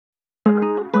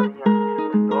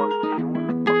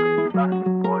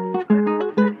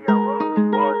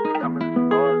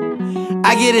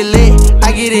I get it lit,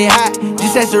 I get it hot.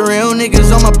 Just ask the real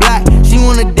niggas on my block. She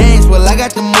wanna dance, well I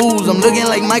got the moves. I'm looking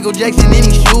like Michael Jackson in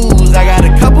these shoes. I got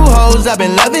a couple hoes I've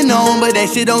been loving on, but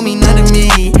that shit don't mean nothing to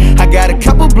me. I got a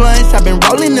couple blunts I've been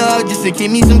rolling up just to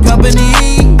keep me some company.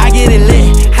 I get it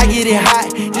lit, I get it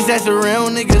hot. Just ask the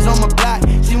real niggas on my block.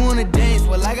 She wanna dance,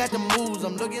 well I got the moves.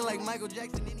 I'm looking like Michael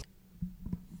Jackson in these.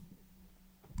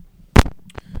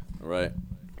 All right,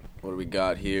 what do we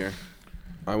got here?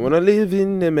 I wanna live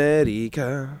in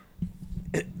America.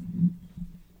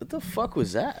 What the fuck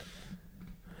was that?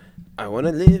 I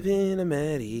wanna live in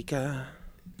America.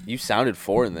 You sounded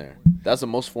foreign there. That's the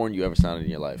most foreign you ever sounded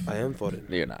in your life. I am foreign.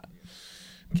 No, you're not.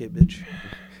 Okay, bitch.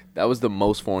 That was the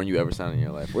most foreign you ever sounded in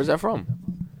your life. Where's that from?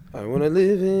 I wanna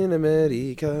live in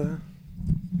America.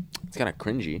 It's kind of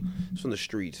cringy. It's from the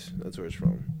streets. That's where it's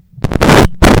from.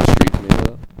 Streets made it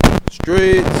up.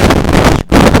 Streets.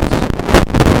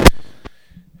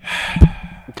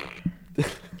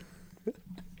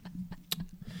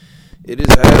 It is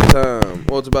halftime.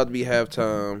 Well, it's about to be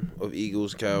halftime of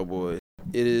Eagles Cowboys.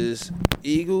 It is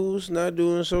Eagles not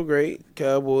doing so great.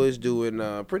 Cowboys doing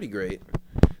pretty great.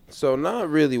 So not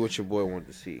really what your boy wanted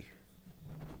to see.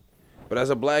 But as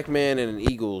a black man in an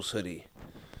Eagles hoodie,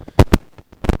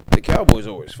 the Cowboys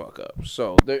always fuck up.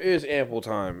 So there is ample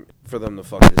time for them to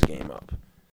fuck this game up.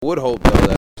 I would hope though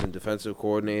that some defensive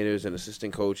coordinators and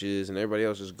assistant coaches and everybody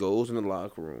else just goes in the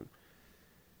locker room,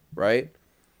 right?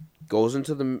 Goes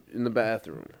into the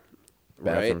bathroom.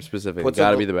 Bathroom right? specific.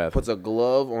 Gotta be the bathroom. Puts a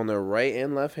glove on their right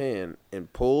and left hand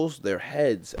and pulls their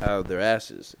heads out of their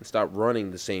asses and stop running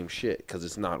the same shit because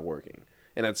it's not working.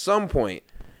 And at some point,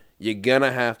 you're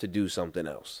gonna have to do something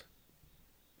else.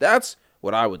 That's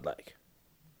what I would like.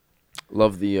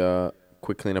 Love the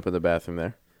quick cleanup of the bathroom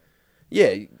there.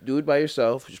 Yeah, do it by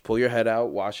yourself. Just pull your head out,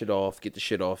 wash it off, get the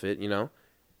shit off it, you know?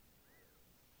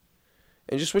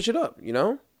 And just switch it up, you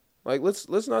know? Like, let's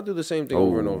not do the same thing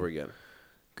over and over again.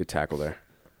 Good tackle there.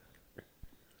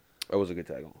 That was a good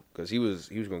tackle because he was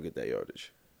going to get that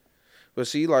yardage. But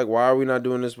see, like, why are we not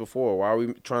doing this before? Why are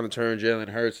we trying to turn Jalen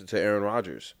Hurts into Aaron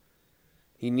Rodgers?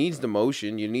 He needs the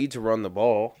motion. You need to run the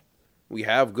ball. We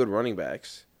have good running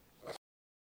backs.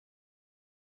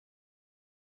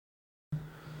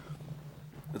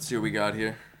 Let's see what we got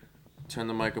here. Turn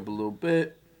the mic up a little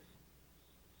bit.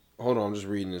 Hold on, I'm just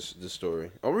reading this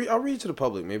story. I'll read it to the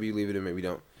public. Maybe you leave it in, maybe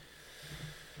don't.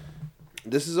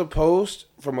 This is a post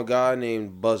from a guy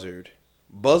named Buzzard.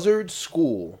 Buzzard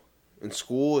School. And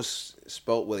school is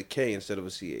spelt with a K instead of a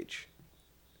CH.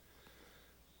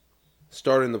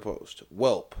 Starting the post.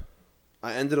 Welp.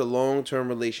 I ended a long-term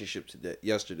relationship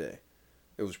yesterday.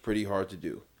 It was pretty hard to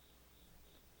do.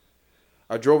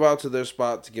 I drove out to their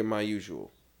spot to get my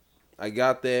usual. I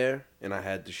got there and I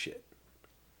had to shit.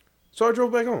 So I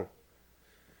drove back home.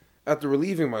 After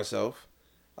relieving myself,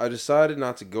 I decided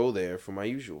not to go there for my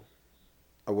usual.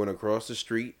 I went across the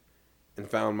street and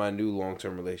found my new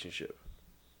long-term relationship.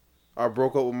 I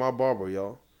broke up with my barber,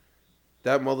 y'all.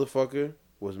 That motherfucker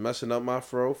was messing up my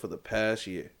fro for the past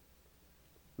year.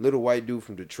 Little white dude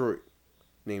from Detroit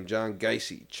named John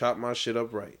Geisey chopped my shit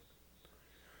up right.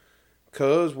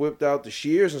 Cuz whipped out the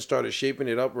shears and started shaping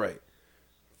it up right.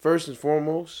 First and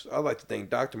foremost, I'd like to thank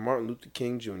Dr. Martin Luther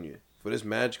King Jr. for this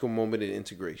magical moment in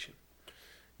integration.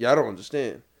 Y'all don't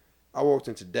understand. I walked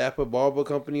into Dapper Barber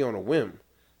Company on a whim.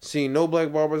 Seeing no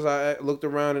black barbers, I looked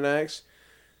around and asked,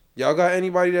 y'all got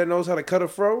anybody that knows how to cut a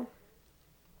fro?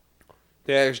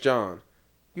 They asked John,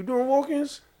 you doing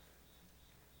walk-ins?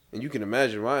 And you can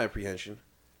imagine my apprehension.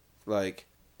 Like,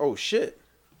 oh shit.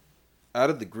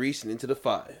 Out of the grease and into the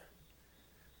fire.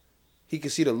 He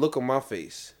could see the look on my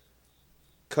face.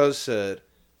 Cuz said,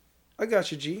 I got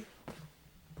you, G.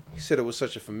 He said it was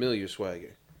such a familiar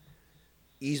swagger.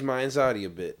 Eased my anxiety a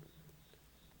bit.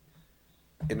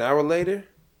 An hour later,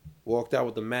 walked out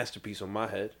with a masterpiece on my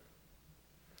head.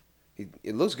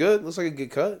 It looks good. Looks like a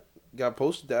good cut. Got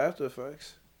posted to After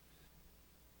Effects.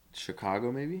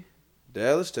 Chicago, maybe?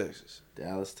 Dallas, Texas.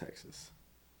 Dallas, Texas.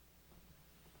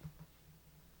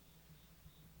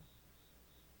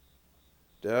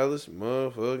 Dallas,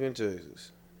 motherfucking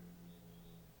Texas.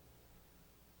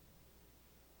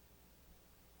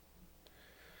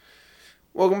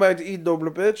 Welcome back to Eat Doble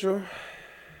Petro.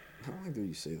 I don't like the way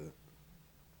you say that.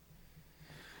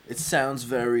 It sounds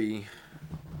very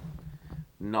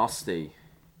nasty.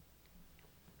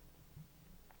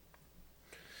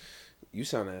 You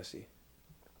sound nasty.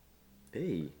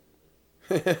 Hey.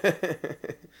 I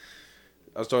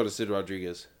was talking to Sid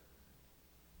Rodriguez.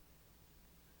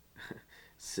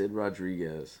 Sid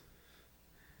Rodriguez.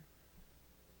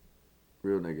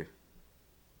 Real nigga.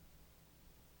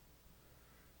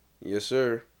 Yes,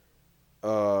 sir.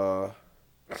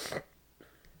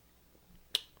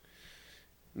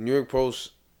 New York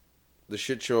Post, the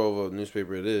shit show of a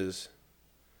newspaper it is,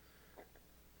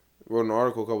 wrote an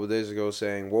article a couple of days ago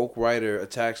saying woke writer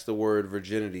attacks the word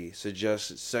virginity,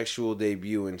 suggests sexual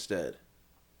debut instead.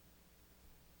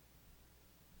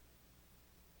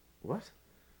 What?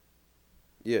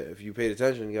 Yeah, if you paid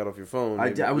attention, you got off your phone. I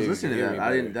was maybe listening to you that.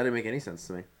 could hear me That didn't make any sense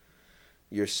to me.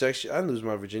 Your I lose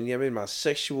my virginity. I made my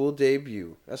sexual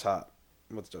debut. That's hot.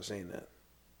 I'm about to start saying that.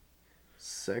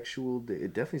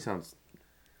 It definitely sounds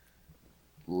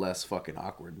less fucking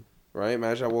awkward. Right?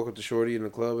 Imagine I walk up to Shorty in the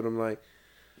club and I'm like,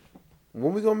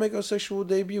 when we gonna make our sexual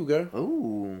debut, girl?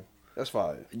 Ooh. That's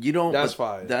fire. You don't. That's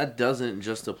fire. That doesn't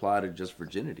just apply to just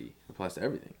virginity. It applies to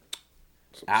everything.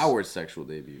 Our sexual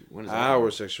debut. When is Our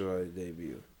that? sexual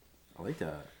debut. I like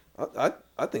that.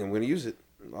 I think I'm gonna use it.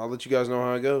 I'll let you guys know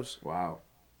how it goes. Wow.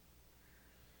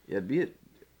 Yeah, be it.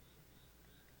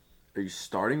 Are you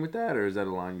starting with that, or is that a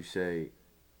line you say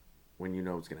when you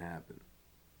know it's gonna happen,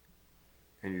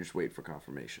 and you just wait for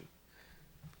confirmation?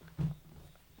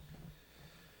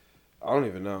 I don't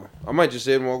even know. I might just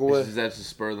say it and walk away. Is that just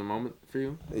spur of the moment for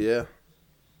you? Yeah.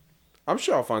 I'm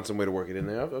sure I'll find some way to work it in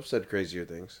there. I've said crazier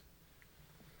things.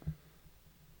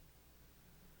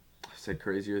 I said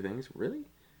crazier things. Really?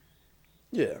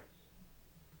 Yeah.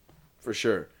 For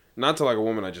sure. Not to like a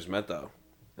woman I just met though.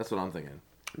 That's what I'm thinking.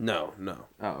 No.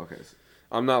 Oh, okay.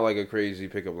 I'm not like a crazy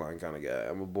pickup line kind of guy.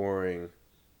 I'm a boring,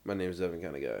 my name's Evan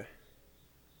kind of guy.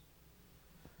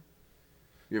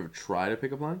 You ever tried a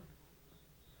pickup line?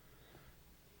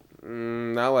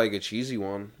 Not like a cheesy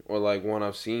one or like one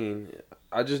I've seen.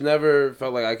 I just never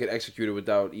felt like I could execute it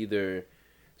without either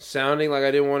sounding like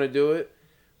I didn't want to do it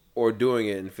or doing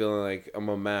it and feeling like I'm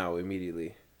a Mao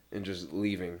immediately and just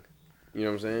leaving. You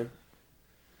know what I'm saying?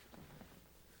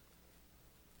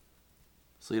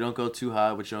 So you don't go too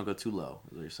high, but you don't go too low,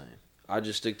 is what you're saying. I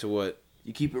just stick to what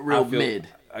You keep it real mid.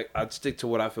 I'd stick to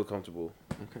what I feel comfortable.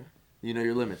 Okay. You know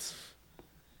your limits.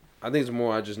 I think it's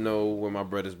more I just know when my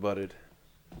bread is buttered.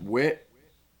 When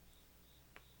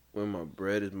my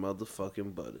bread is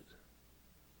motherfucking buttered.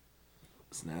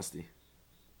 It's nasty.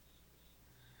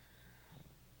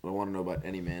 I don't want to know about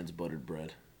any man's buttered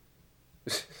bread.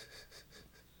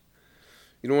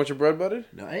 You don't want your bread buttered?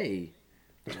 No, hey.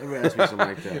 Never ask me something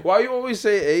like that. Why you always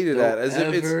say A to that? As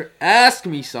if it's ask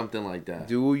me something like that.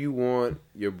 Do you want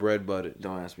your bread buttered?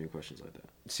 Don't ask me questions like that.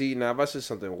 See, now if I said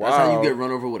something wild... That's how you get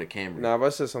run over with a Camry. Now if I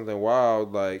said something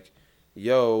wild like,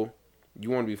 yo,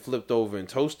 you want to be flipped over and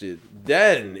toasted,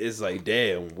 then it's like,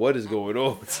 damn, what is going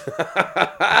on?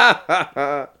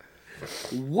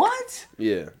 What?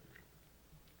 Yeah.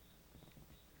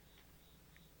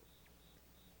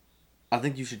 I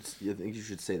think you should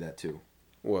say that too.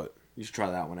 What? You should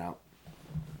try that one out.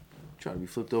 Try to be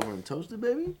flipped over and toasted,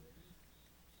 baby?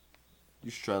 You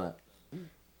should try that.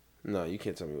 No, you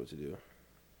can't tell me what to do.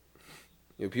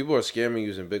 Yo, people are scamming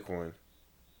using Bitcoin.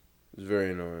 It's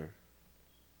very annoying.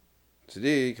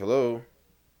 Sadiq, hello.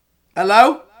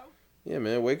 Hello? Yeah,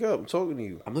 man, wake up. I'm talking to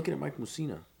you. I'm looking at Mike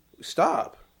Mussina.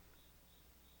 Stop.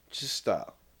 Just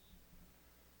stop.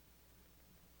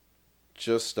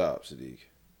 Just stop, Sadiq.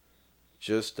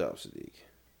 Just stop, Sadiq.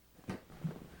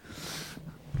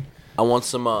 I want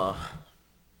some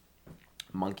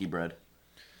monkey bread.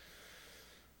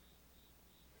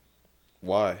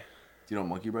 Why? Do you know what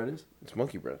monkey bread is? It's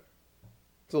monkey bread.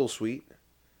 It's a little sweet.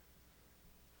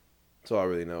 That's all I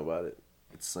really know about it.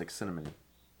 It's like cinnamon.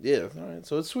 Yeah, all right.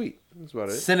 So it's sweet. That's about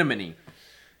it. Cinnamony.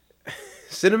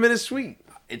 Cinnamon is sweet.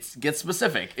 Get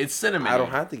specific. It's cinnamon. I don't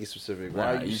have to get specific. Why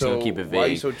Nah, are you you so gonna keep it Why are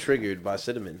you vague. so triggered by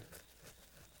cinnamon?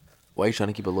 Why are you trying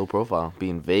to keep a low profile?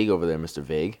 Being vague over there, Mr.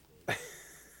 Vague.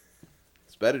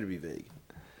 It's better to be vague.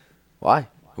 Why?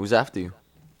 Who's after you?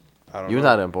 I don't You're know.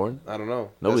 not important. I don't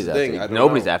know. Nobody's That's the after thing. I you. don't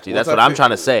Nobody's know. after you. Once That's what I I'm fi- trying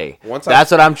to say. once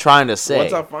That's what I'm trying to say.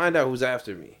 Once I find out who's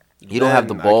after me, You don't have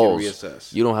the then I can balls.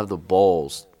 reassess. You don't have the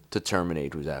balls to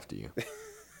terminate who's after you. I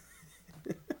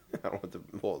don't want the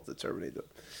balls to terminate them.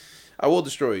 I will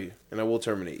destroy you, and I will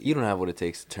terminate you. You don't have what it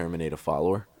takes to terminate a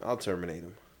follower. I'll terminate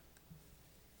him.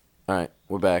 All right,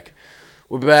 we're back.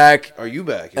 We're back. Are you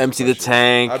back? is Empty the question.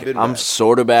 I've tank. been I'm back.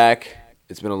 sort of back.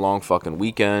 It's been a long fucking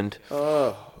weekend.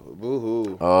 Oh,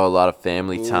 boo-hoo. Oh, a lot of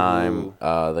family time Ooh.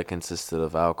 that consisted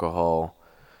of alcohol.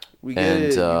 We get and, it.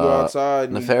 You go outside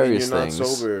and nefarious you're not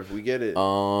things. sober. We get it.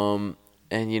 And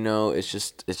you know, it's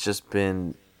just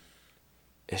been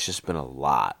a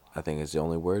lot. I think is the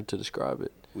only word to describe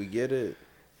it. We get it.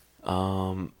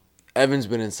 Evan's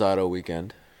been inside all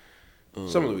weekend.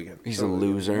 Some of the weekend. He's Some a of the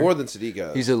weekend. loser. More than Sadiq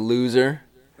has. He's a loser.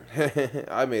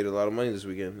 I made a lot of money this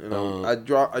weekend. You know, I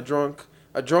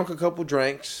drunk a couple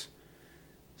drinks.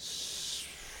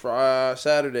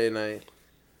 Saturday night,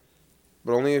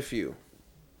 but only a few.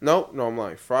 No, I'm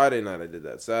lying. Friday night I did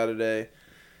that. Saturday,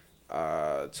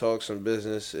 talked some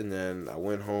business, and then I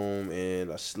went home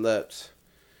and I slept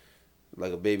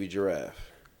like a baby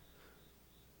giraffe.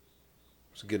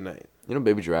 It was a good night. You know,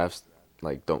 baby giraffes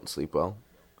like don't sleep well.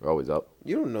 They're always up.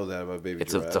 You don't know that about baby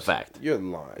giraffes. It's a fact. You're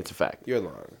lying. It's a fact. You're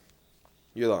lying.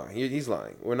 You're lying. He's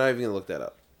lying. We're not even gonna look that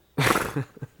up.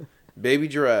 Baby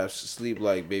giraffes sleep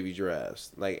like baby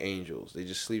giraffes, like angels. They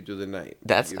just sleep through the night.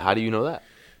 How do you know that?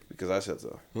 Because I said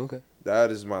so. Okay.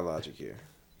 That is my logic here.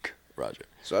 Roger.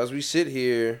 So as we sit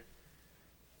here,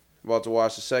 about to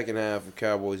watch the second half of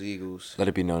Cowboys Eagles. Let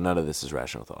it be known, none of this is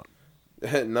rational thought.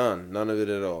 None of it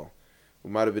at all.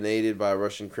 We might have been aided by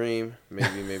Russian cream,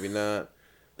 maybe not.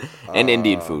 And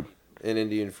Indian food. And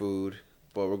Indian food.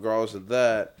 But regardless of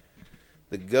that,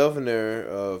 the governor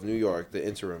of New York, the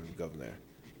interim governor,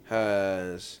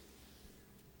 has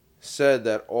said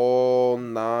that all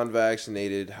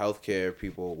non-vaccinated healthcare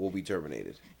people will be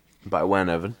terminated. By when,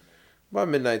 Evan? By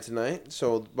midnight tonight.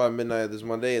 So by midnight of this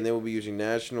Monday, and they will be using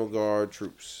National Guard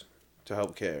troops to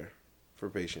help care for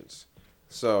patients.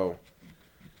 So,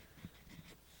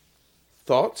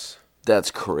 thoughts?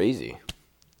 That's crazy.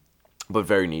 But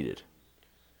very needed.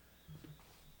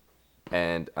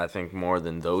 And I think more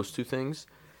than those two things,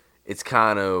 it's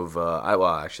kind of,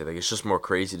 actually, I think it's just more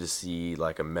crazy to see,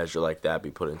 like, a measure like that be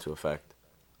put into effect.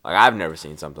 Like, I've never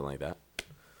seen something like that.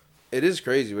 It is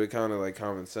crazy, but kind of like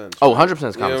common sense. Oh, 100%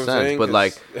 is common sense. But,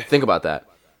 like, think about that.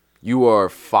 You are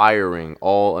firing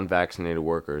all unvaccinated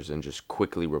workers and just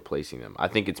quickly replacing them. I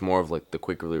think it's more of, like, the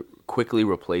quickly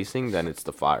replacing than it's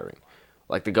the firing.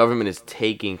 Like, the government is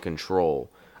taking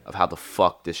control of how the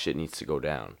fuck this shit needs to go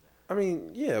down. I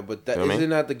mean, yeah, but that, You know what I isn't mean?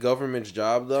 that the government's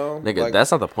job, though? Nigga, Like, that's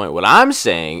not the point. What I'm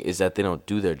saying is that they don't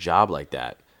do their job like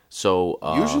that. So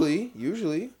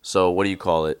usually. So what do you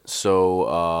call it? So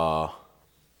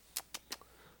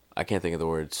I can't think of the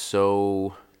word.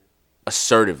 So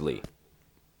assertively.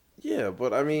 Yeah,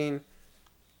 but I mean,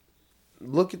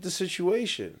 look at the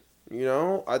situation. You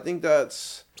know, I think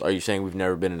that's... Are you saying we've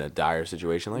never been in a dire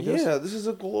situation like this? Yeah, this is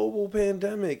a global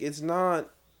pandemic. It's not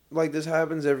like this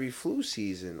happens every flu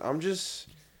season. I'm just...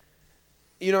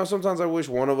 You know, sometimes I wish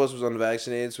one of us was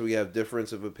unvaccinated so we have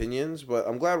difference of opinions, but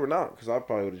I'm glad we're not, because I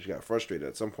probably would have just got frustrated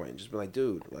at some point and just been like,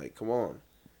 dude, like, come on.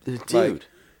 Dude. Like,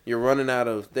 you're running out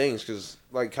of things, because,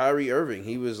 like, Kyrie Irving,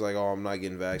 he was like, oh, I'm not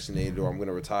getting vaccinated, or I'm going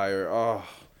to retire. Oh,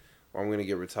 I'm going to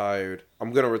get retired.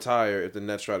 I'm going to retire if the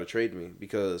Nets try to trade me,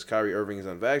 because Kyrie Irving is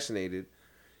unvaccinated,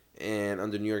 and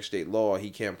under New York State law, he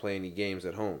can't play any games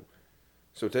at home.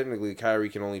 So technically, Kyrie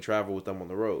can only travel with them on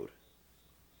the road.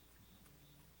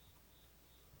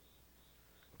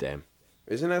 Damn.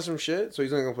 Isn't that some shit? So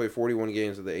he's only going to play 41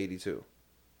 games of the 82.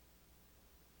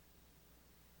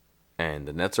 And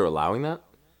the Nets are allowing that?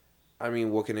 I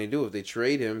mean, what can they do? If they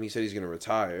trade him, he said he's going to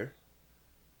retire.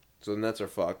 So the Nets are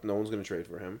fucked. No one's going to trade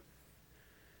for him.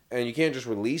 And you can't just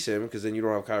release him because then you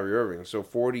don't have Kyrie Irving. So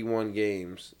 41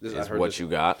 games. Is what you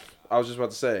got? I was just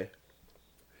about to say.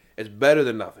 It's better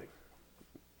than nothing.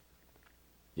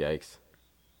 Yikes.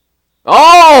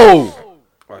 Oh!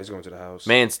 Oh, he's going to the house.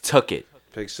 Man's took it.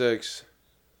 Pick six.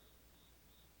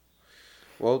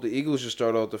 Well, the Eagles just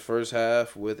started out the first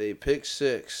half with a pick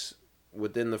six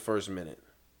within the first minute.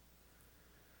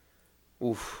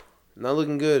 Oof. Not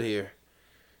looking good here.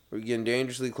 We're getting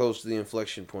dangerously close to the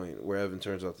inflection point where Evan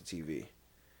turns off the TV.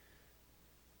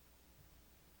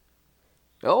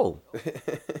 Oh.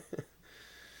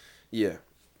 Yeah.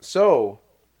 So,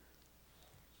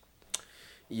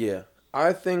 yeah.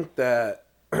 I think that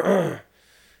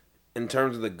in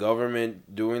terms of the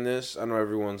government doing this, I know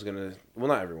everyone's going to, well,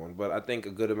 not everyone, but I think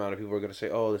a good amount of people are going to say,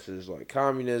 oh, this is like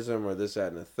communism or this,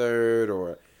 that, and the third,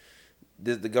 or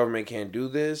the government can't do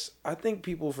this. I think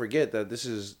people forget that this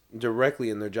is directly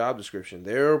in their job description.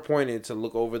 They're appointed to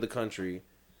look over the country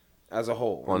as a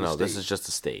whole. Well, no, this is just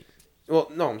a state. Well,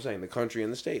 no, I'm saying the country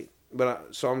and the state.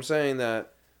 But so I'm saying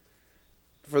that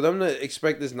for them to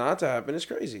expect this not to happen is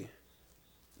crazy.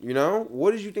 You know?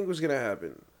 What did you think was going to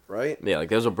happen, right? Yeah, like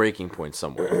there's a breaking point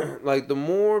somewhere. Like the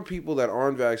more people that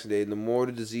aren't vaccinated, the more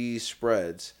the disease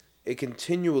spreads, it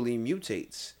continually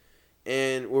mutates.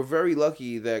 And we're very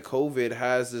lucky that COVID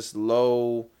has this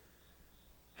low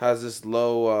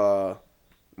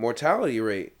mortality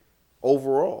rate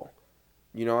overall.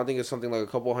 You know, I think it's something like a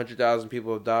couple 100,000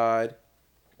 people have died,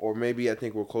 or maybe I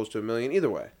think we're close to 1 million.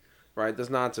 Either way, right? That's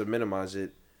not to minimize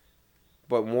it,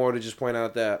 but more to just point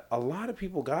out that a lot of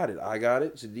people got it. I got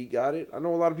it. Sadiq got it. I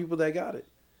know a lot of people that got it.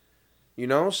 You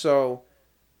know, so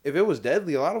if it was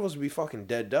deadly, a lot of us would be fucking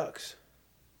dead ducks.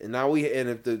 And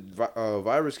if the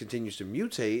virus continues to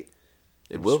mutate,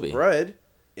 It will be. Spread,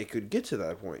 it could get to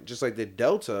that point. Just like the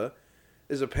Delta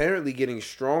is apparently getting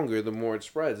stronger the more it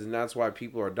spreads, and that's why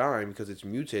people are dying, because it's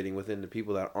mutating within the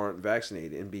people that aren't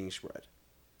vaccinated and being spread.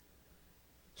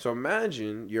 So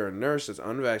imagine you're a nurse that's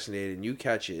unvaccinated and you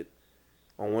catch it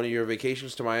on one of your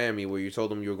vacations to Miami where you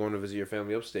told them you were going to visit your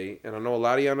family upstate. And I know a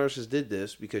lot of y'all nurses did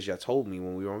this because y'all told me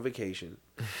when we were on vacation.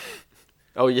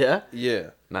 Oh, yeah?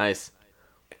 Yeah. Nice.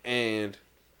 And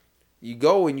you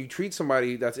go and you treat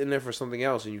somebody that's in there for something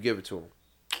else and you give it to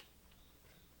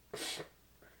them.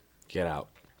 Get out.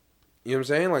 You know what I'm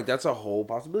saying? Like, that's a whole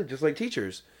possibility. Just like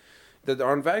teachers that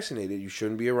are unvaccinated, you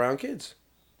shouldn't be around kids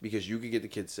because you could get the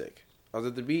kids sick. I was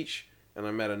at the beach and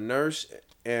I met a nurse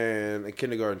and a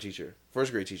kindergarten teacher.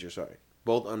 First grade teacher, sorry.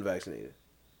 Both unvaccinated.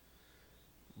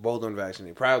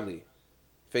 Proudly.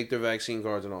 Faked their vaccine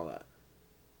cards and all that.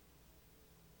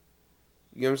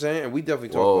 You know what I'm saying? And we definitely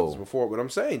talked about this before, but I'm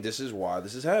saying this is why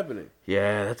this is happening.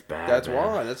 Yeah, that's bad. That's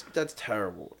why. That's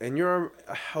terrible. And you're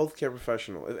a healthcare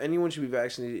professional. If anyone should be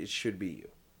vaccinated, it should be you.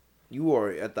 You are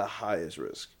at the highest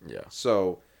risk. Yeah.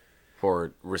 So,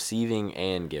 for receiving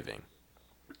and giving.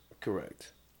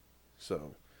 Correct.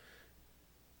 So,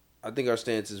 I think our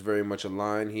stance is very much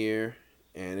aligned here,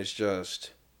 and it's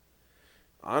just,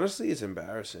 honestly, it's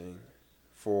embarrassing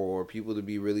for people to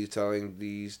be really telling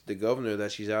the governor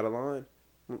that she's out of line.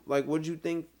 Like, what'd you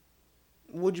think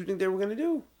they were gonna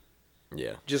do?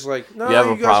 Yeah. Just like, no, you have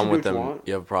a guys problem can with do what them. you want.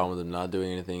 You have a problem with them not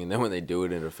doing anything, and then when they do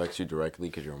it, it affects you directly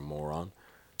because you're a moron.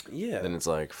 Yeah. Then it's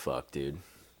like, fuck, dude,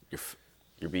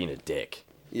 you're being a dick.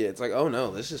 Yeah, it's like, oh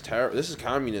no, this is terrible. This is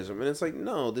communism, and it's like,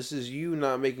 no, this is you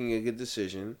not making a good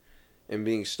decision and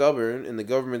being stubborn, and the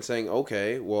government saying,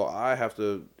 okay, well, I have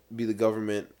to be the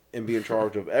government and be in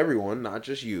charge of everyone, not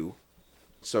just you.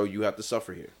 So you have to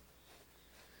suffer here.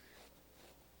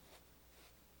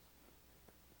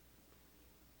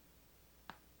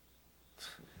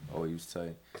 Oh, you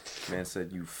say, man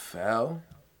said you fell?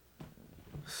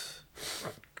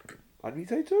 I'd be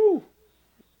say too.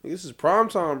 This is prime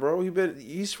time, bro.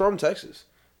 He's from Texas.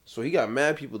 So he got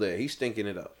mad people there. He's stinking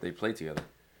it up. They play together.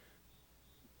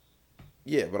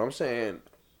 Yeah, but I'm saying,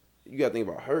 you got to think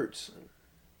about Hurts.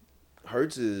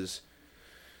 Hurts just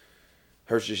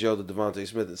yelled at Devontae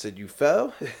Smith and said, you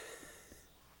fell?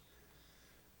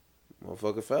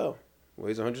 Motherfucker fell.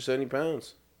 Weighs 170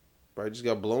 pounds. Probably just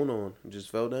got blown on and just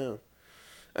fell down.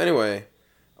 Anyway,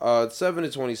 it's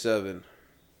 7-27.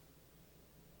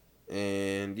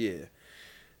 And yeah.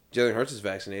 Jalen Hurts is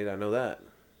vaccinated. I know that.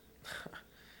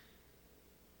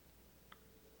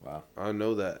 Wow. I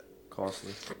know that.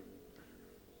 Costly.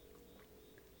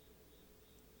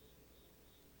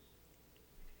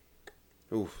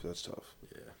 Oof, that's tough.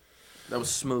 Yeah. That was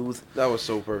smooth. That was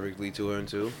so perfectly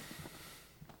 2-2.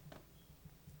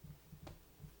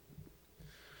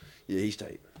 Yeah, he's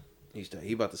tight.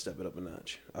 He about to step it up a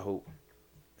notch. I hope.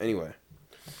 Anyway.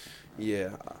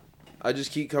 Yeah. I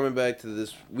just keep coming back to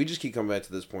this. We just keep coming back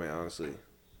to this point, honestly.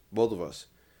 Both of us.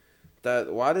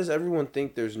 That why does everyone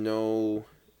think there's no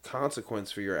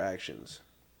consequence for your actions?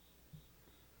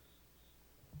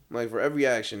 Like, for every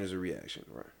action, there's a reaction,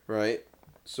 right?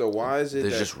 So why is it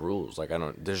There's just rules.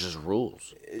 There's just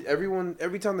rules.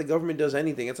 Every time the government does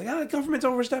anything, it's like, the government's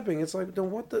overstepping. It's like, then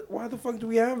why the fuck do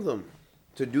we have them?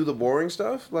 To do the boring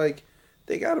stuff? Like,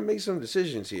 they got to make some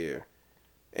decisions here.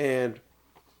 And,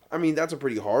 I mean, that's a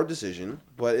pretty hard decision,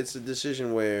 but it's a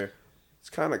decision where it's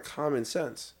kind of common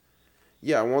sense.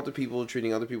 Yeah, I want the people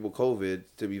treating other people with COVID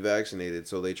to be vaccinated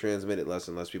so they transmit it less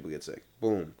and less people get sick.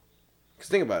 Boom. Because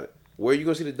think about it. Where are you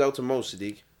going to see the Delta most,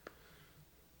 Sadiq?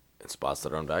 In spots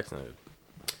that are unvaccinated.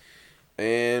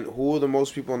 And who are the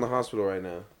most people in the hospital right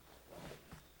now?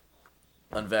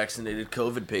 Unvaccinated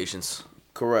COVID patients.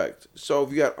 Correct. So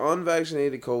if you got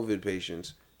unvaccinated COVID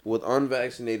patients with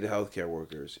unvaccinated healthcare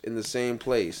workers in the same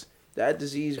place, that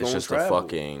disease going to travel.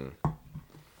 It's just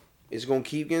It's going to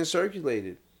keep getting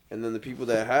circulated. And then the people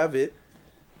that have it,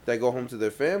 that go home to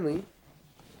their family,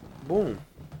 boom.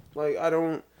 Like,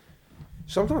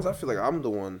 sometimes I feel like I'm the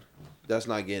one that's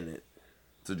not getting it.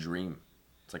 It's a dream.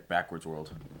 It's like backwards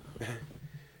world.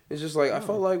 It's just like, I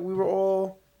felt like we were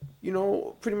all,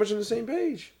 pretty much on the same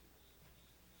page.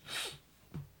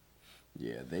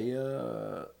 Yeah,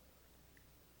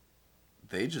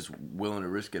 they just willing to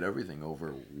risk it everything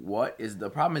over the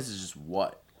problem is just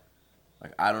what?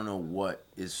 Like, I don't know what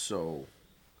is so,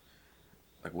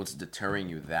 like, what's deterring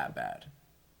you that bad?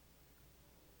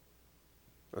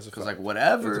 Because, like,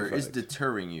 whatever is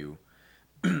deterring you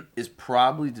is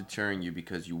probably deterring you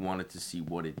because you wanted to see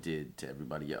what it did to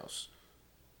everybody else.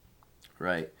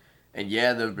 Right? And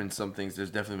yeah, there have been some things, there's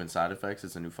definitely been side effects.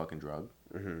 It's a new fucking drug.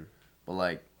 Mm-hmm. But,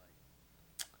 like,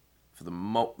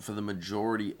 for the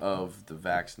majority of the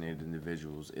vaccinated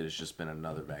individuals, it has just been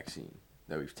another vaccine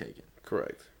that we've taken.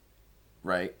 Correct.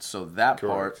 Right? So that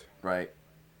part, Correct. right,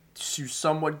 you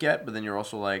somewhat get, but then you're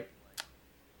also like,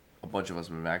 a bunch of us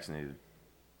have been vaccinated.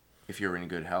 If you're in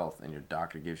good health and your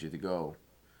doctor gives you the go,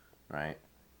 right,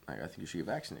 like, I think you should get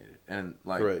vaccinated. And,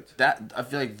 like, Correct. that, I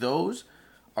feel like those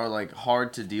are, like,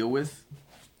 hard to deal with,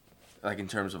 like, in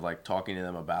terms of, like, talking to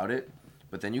them about it.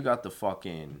 But then you got the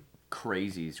fucking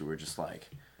crazies who are just like,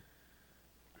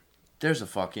 there's a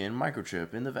fucking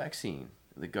microchip in the vaccine.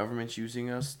 The government's using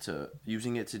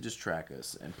it to just track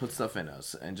us and put stuff in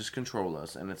us and just control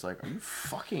us. And it's like, are you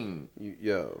fucking...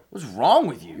 Yo. What's wrong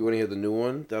with you? You want to hear the new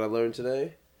one that I learned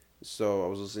today? So I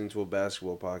was listening to a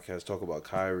basketball podcast talk about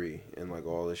Kyrie and like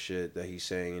all the shit that he's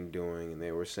saying and doing. And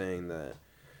they were saying that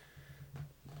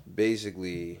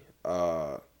basically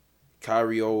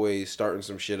Kyrie always starting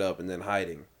some shit up and then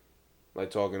hiding.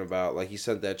 Like talking about, like he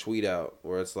sent that tweet out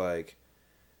where it's like,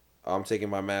 I'm taking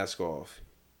my mask off.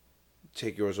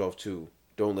 Take yours off too.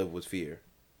 Don't live with fear.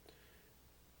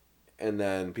 And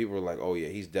then people were like, oh yeah,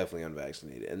 he's definitely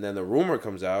unvaccinated. And then the rumor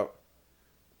comes out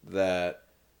that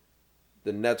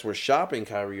the Nets were shopping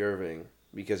Kyrie Irving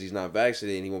because he's not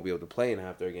vaccinated and he won't be able to play in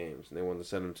half their games. And they wanted to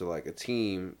send him to like a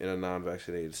team in a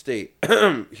non-vaccinated state,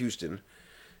 Houston.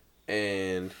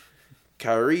 And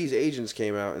Kyrie's agents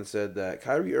came out and said that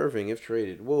Kyrie Irving, if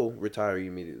traded, will retire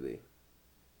immediately.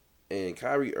 And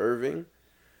Kyrie Irving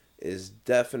is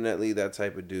definitely that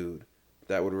type of dude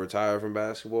that would retire from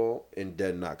basketball and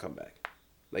then not come back.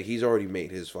 Like, he's already made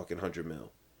his fucking $100 million.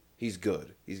 He's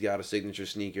good. He's got a signature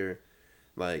sneaker.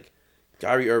 Like,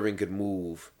 Kyrie Irving could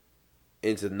move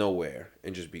into nowhere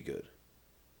and just be good.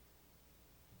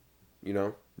 You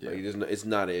know? Yeah. Like, it's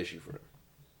not an issue for him.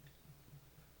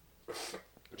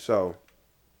 So,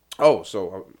 I'm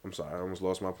sorry. I almost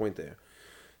lost my point there.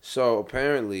 So,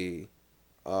 apparently...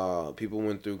 people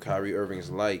went through Kyrie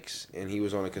Irving's likes, and he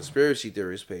was on a conspiracy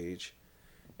theorist page,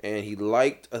 and he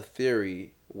liked a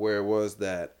theory where it was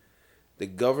that the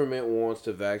government wants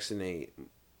to vaccinate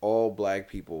all black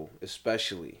people,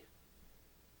 especially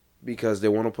because they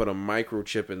want to put a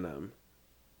microchip in them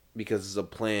because it's a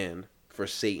plan for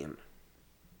Satan.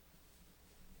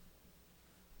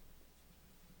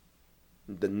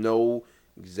 No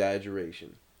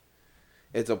exaggeration.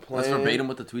 It's a plan. That's verbatim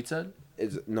what the tweet said?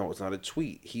 It's not a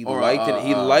tweet. He Or, liked it.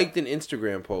 He liked an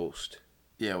Instagram post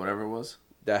Yeah, whatever it was.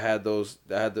 It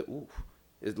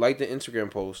liked an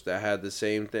Instagram post that had the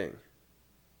same thing.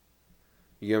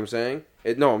 You get what I'm saying?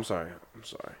 I'm sorry.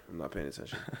 I'm not paying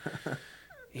attention.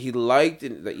 He liked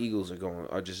it. The Eagles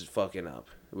are just fucking up.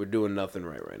 We're doing nothing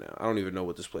right now. I don't even know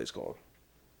what this play's called.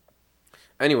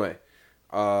 Anyway,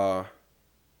 what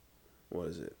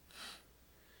is it?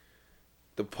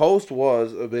 The post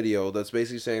was a video that's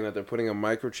basically saying that they're putting a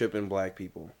microchip in black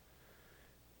people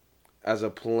as a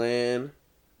plan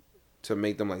to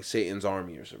make them like Satan's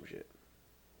army or some shit.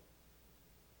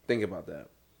 Think about that.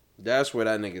 That's where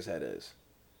that nigga's head is.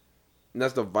 And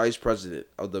that's the vice president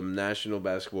of the National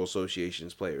Basketball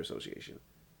Association's Player Association.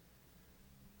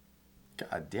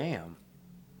 God damn.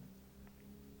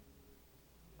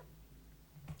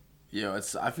 Yo,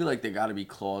 I feel like there got to be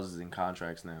clauses in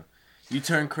contracts now. You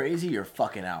turn crazy, you're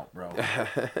fucking out, bro.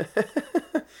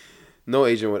 No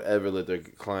agent would ever let their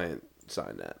client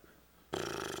sign that.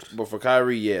 But for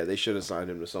Kyrie, yeah, they should have signed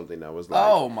him to something that was like...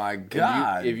 Oh, my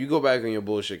God. If you go back on your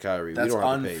bullshit, Kyrie, that's we don't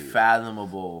have to pay you.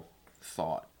 unfathomable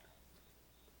thought.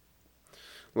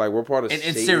 Like, we're part of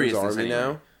Satan's army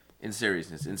now. In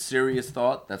seriousness. In serious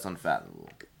thought, that's unfathomable.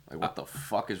 Like, what the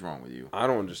fuck is wrong with you? I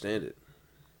don't understand it.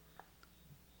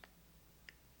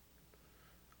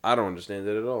 I don't understand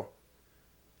it at all.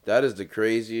 That is the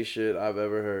craziest shit I've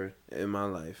ever heard in my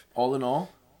life. All in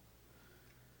all,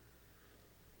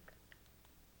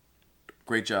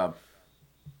 great job.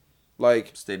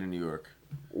 Like, State of New York.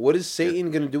 what is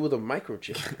Satan going to do with a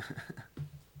microchip?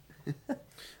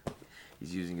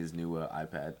 He's using his new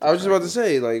iPad. I was just about to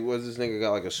say, like, was this nigga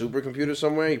got like a supercomputer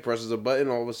somewhere? He presses a button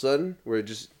all of a sudden where it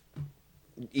just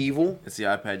evil? It's the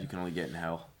iPad you can only get in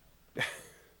hell.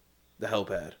 The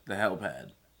Hellpad. The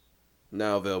Hellpad.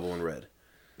 Now available in red.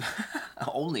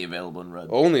 Only available in red.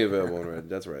 Only available in red.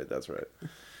 That's right.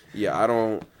 Yeah,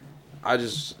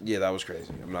 that was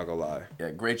crazy. I'm not gonna lie. Yeah,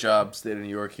 great job, State of New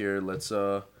York here. Let's see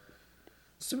what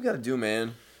we gotta do,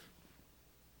 man.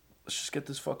 Let's just get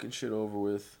this fucking shit over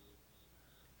with.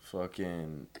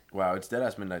 Fucking wow, it's dead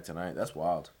ass midnight tonight. That's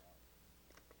wild.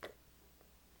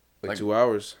 Like 2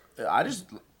 hours.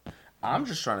 I'm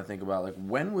just trying to think about, like,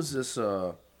 when was this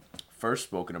first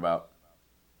spoken about?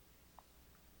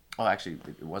 Oh, actually,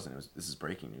 it wasn't. This is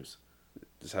breaking news.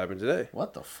 This happened today.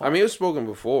 What the fuck? I mean, it was spoken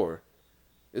before.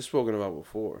 It's spoken about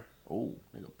before. Oh,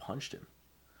 nigga punched him.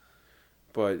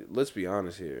 But let's be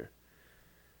honest here.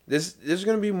 There's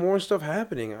gonna be more stuff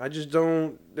happening. I just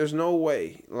don't. There's no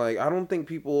way. Like, I don't think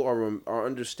people are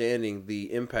understanding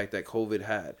the impact that COVID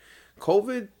had.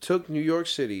 COVID took New York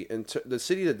City and the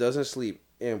city that doesn't sleep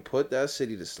and put that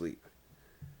city to sleep.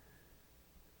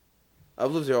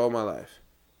 I've lived here all my life.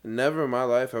 Never in my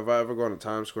life have I ever gone to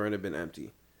Times Square and it been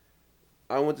empty.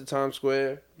 I went to Times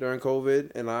Square during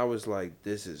COVID and I was like,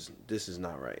 this is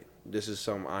not right. This is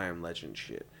some I Am Legend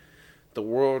shit. The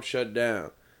world shut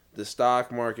down. The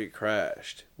stock market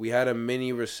crashed. We had a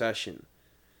mini recession.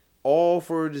 All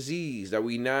for a disease that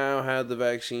we now have the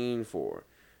vaccine for.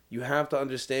 You have to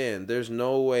understand, there's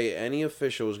no way any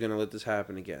official is going to let this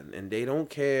happen again. And they don't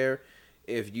care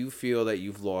if you feel that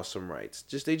you've lost some rights.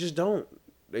 They just don't.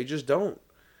 They just don't.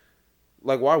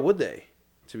 Like, why would they?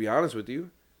 To be honest with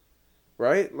you.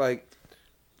 Right? Like,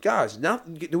 guys,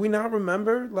 do we not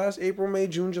remember last April, May,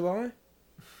 June, July?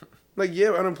 Like, yeah,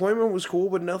 unemployment was cool,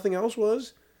 but nothing else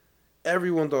was.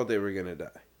 Everyone thought they were going to die.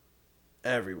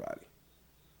 Everybody.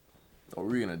 Thought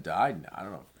we were going to die? No, I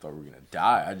don't know if I thought we were going to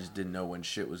die. I just didn't know when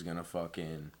shit was going to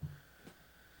fucking...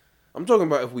 I'm talking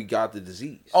about if we got the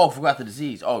disease. Oh, if we got the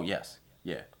disease. Oh, yes.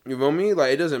 Yeah. You feel me?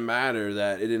 Like, it doesn't matter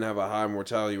that it didn't have a high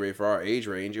mortality rate for our age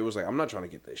range. It was like, I'm not trying to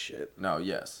get this shit. No,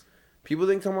 yes. People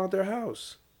didn't come out their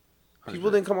house.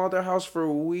 People didn't come out their house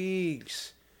for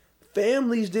weeks.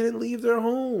 Families didn't leave their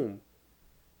home.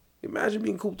 Imagine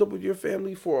being cooped up with your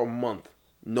family for a month.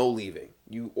 No leaving.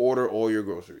 You order all your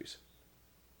groceries.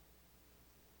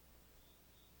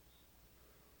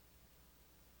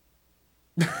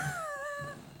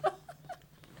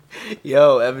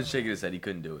 Yo, Evan's shaking his head. He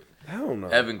couldn't do it. Hell no.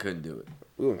 Evan couldn't do it.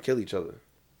 We're going to kill each other.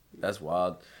 That's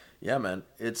wild. Yeah, man.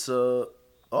 It's, Gonna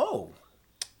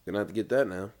have to get that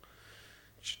now.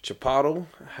 Chipotle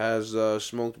has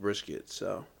smoked brisket,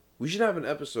 so... We should have an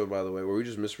episode, by the way, where we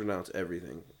just mispronounce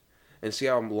everything. And see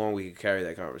how long we can carry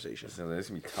that conversation. It's going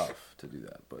to be tough to do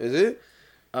that. But Is it?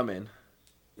 I'm in.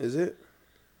 Is it?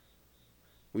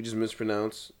 We just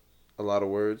mispronounce a lot of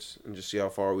words and just see how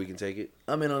far we can take it.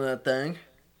 I'm in on that thing.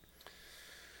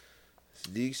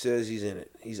 Sadiq says he's in it.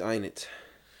 He's in it.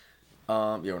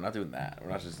 Yeah, we're not doing that.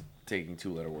 We're not just taking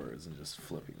 2-letter words and just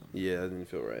flipping them. Yeah, that didn't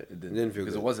feel right. It didn't feel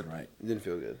because good. it wasn't right. It didn't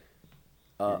feel good.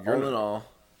 All in all,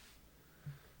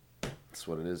 that's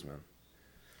what it is, man.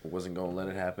 It wasn't going to let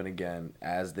it happen again,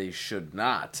 as they should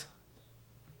not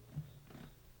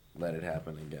let it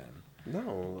happen again.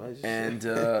 No, I just... And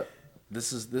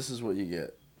this is what you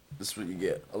get. This is what you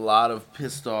get. A lot of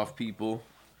pissed off people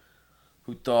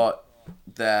who thought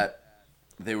that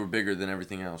they were bigger than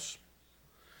everything else.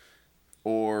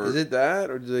 Or is it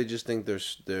that, or do they just think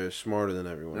they're smarter than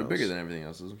everyone else? They're bigger than everything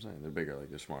else. That's what I'm saying. They're bigger, like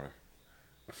they're smarter.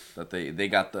 That they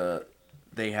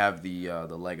have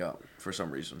the leg up for some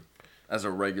reason. As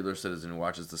a regular citizen who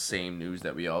watches the same news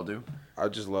that we all do,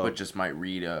 but just might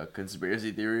read a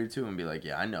conspiracy theory or two and be like,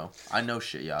 yeah, I know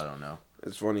shit y'all don't know.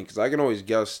 It's funny because I can always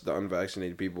guess the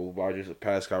unvaccinated people by just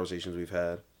past conversations we've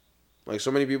had. Like,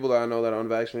 so many people that I know that are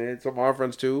unvaccinated, some of our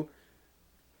friends too.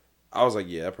 I was like,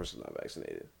 yeah, that person's not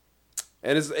vaccinated.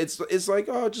 And it's like,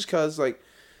 oh, just cause, like,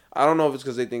 I don't know if it's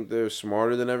because they think they're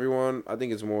smarter than everyone. I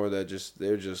think it's more that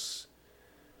they're just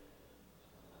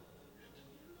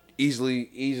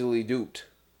easily duped.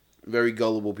 Very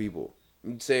gullible people.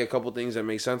 You'd say a couple things that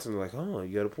make sense and they're like, oh,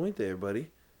 you got a point there, buddy.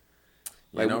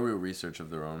 Like, no real research of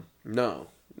their own. No,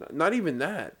 not even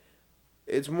that.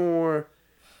 It's more,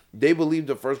 they believe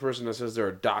the first person that says they're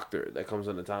a doctor that comes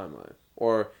on the timeline.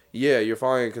 Or, yeah, you're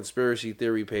following a conspiracy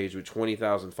theory page with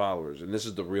 20,000 followers, and this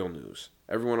is the real news.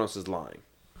 Everyone else is lying.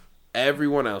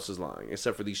 Everyone else is lying,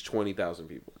 except for these 20,000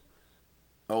 people.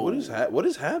 Oh, what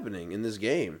is happening in this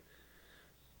game?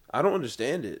 I don't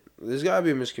understand it. There's got to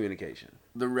be a miscommunication.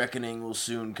 The reckoning will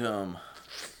soon come.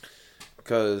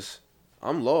 Because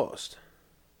I'm lost.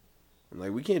 I'm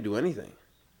like, we can't do anything.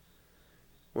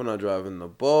 We're not driving the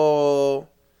ball.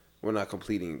 We're not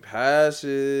completing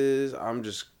passes. I'm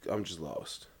just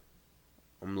lost.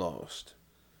 I'm lost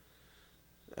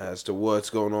as to what's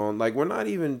going on. Like, we're not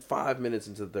even 5 minutes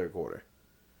into the third quarter.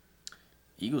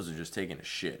 Eagles are just taking a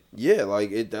shit. Yeah,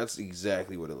 like, that's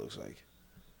exactly what it looks like.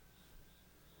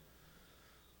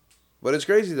 But it's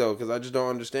crazy, though, because I just don't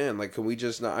understand. Like, can we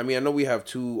just not... I mean, I know we have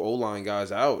 2 O-line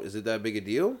guys out. Is it that big a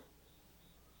deal?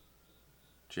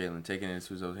 Jalen taking it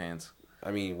into his own hands. I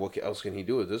mean, what else can he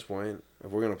do at this point? If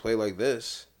we're going to play like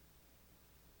this.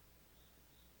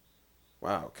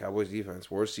 Wow, Cowboys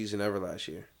defense. Worst season ever last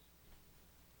year.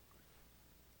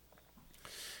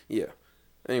 Yeah.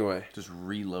 Anyway. Just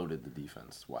reloaded the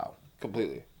defense. Wow.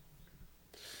 Completely.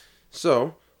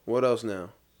 So, what else now?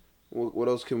 What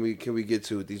else can we get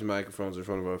to with these microphones in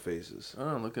front of our faces?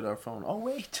 Oh, look at our phone. Oh,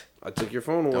 wait. I took your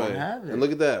phone away. Don't have it. And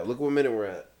look at that. Look what minute we're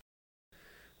at.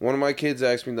 One of my kids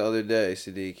asked me the other day,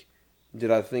 Sadiq, did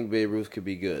I think Babe Ruth could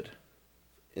be good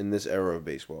in this era of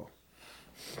baseball?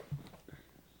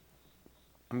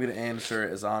 I'm going to answer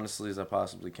it as honestly as I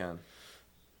possibly can.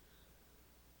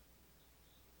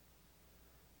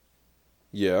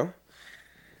 Yeah.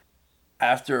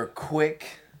 After a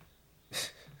quick...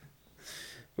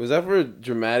 Was that for a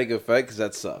dramatic effect? Because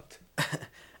that sucked.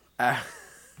 I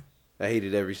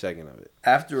hated every second of it.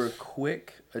 After a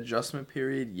quick adjustment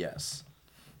period, yes.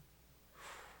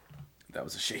 That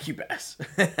was a shaky pass.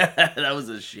 That was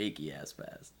a shaky ass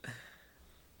pass.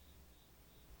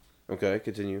 Okay,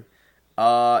 continue.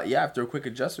 Yeah, after a quick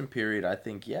adjustment period, I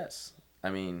think yes.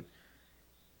 I mean,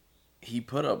 he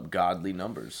put up godly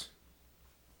numbers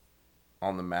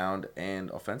on the mound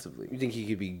and offensively. You think he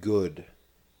could be good?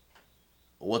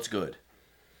 What's good?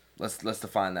 Let's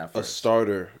define that first. A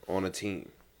starter on a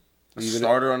team.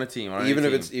 Starter on a team. Even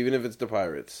if it's the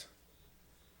Pirates.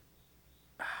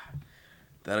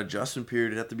 That adjustment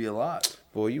period would have to be a lot.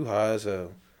 Boy, you high as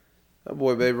hell. That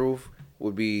boy Babe Ruth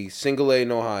would be single A,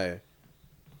 no higher.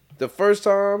 The first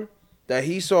time that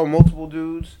he saw multiple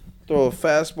dudes throw a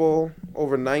fastball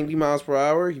over 90 miles per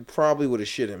hour, he probably would have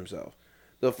shit himself.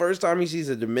 The first time he sees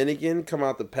a Dominican come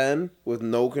out the pen with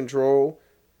no control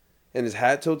and his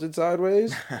hat tilted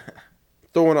sideways,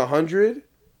 throwing 100,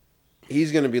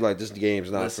 he's gonna be like, "This game's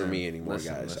not for me anymore,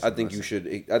 guys. I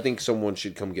think someone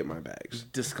should come get my bags."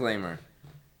 Disclaimer: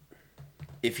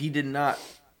 if he did not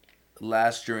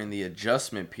last during the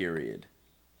adjustment period,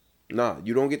 nah,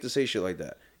 you don't get to say shit like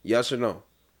that. Yes or no?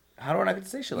 How do I not get to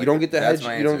say shit like that? You don't get to hedge.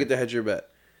 You don't get to hedge your bet.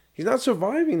 He's not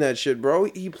surviving that shit, bro.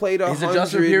 He played 100. His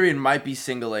adjustment period might be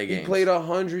single A games. He played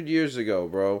 100 years ago,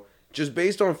 bro. Just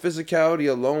based on physicality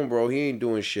alone, bro, he ain't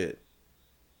doing shit.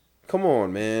 Come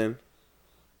on, man.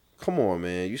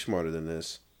 You smarter than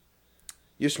this.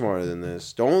 You're smarter than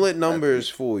this. Don't let numbers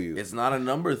fool you. It's not a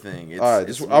number thing. All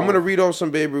right, I'm going to read off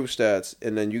some Babe Ruth stats,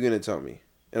 and then you're going to tell me.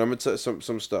 And I'm going to tell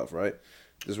some stuff, right?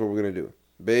 This is what we're going to do.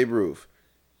 Babe Ruth.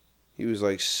 He was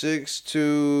like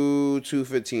 6'2",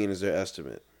 215 is their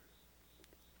estimate.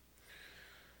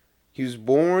 He was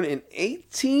born in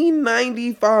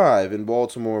 1895 in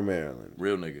Baltimore, Maryland.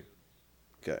 Real nigga.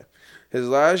 Okay. His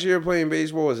last year playing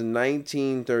baseball was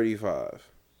 1935.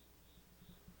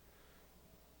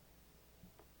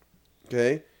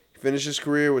 Okay. He finished his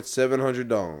career with 700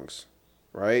 dongs.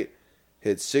 Right?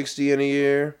 Hit 60 in a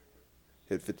year.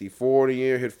 Hit 54 in a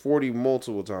year. Hit 40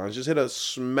 multiple times. Just hit a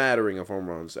smattering of home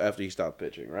runs after he stopped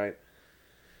pitching. Right?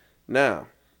 Now,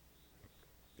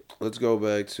 let's go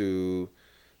back to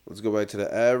the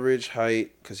average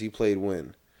height, because he played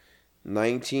when?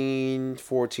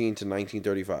 1914 to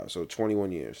 1935, so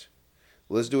 21 years.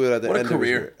 Let's do it at the end of his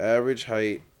career. Average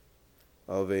height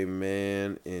of a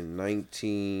man in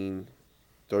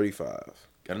 1935.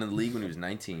 Got into the league when he was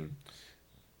 19.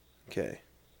 Okay.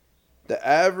 The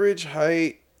average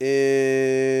height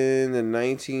in the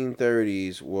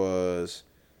 1930s was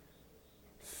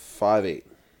 5'8".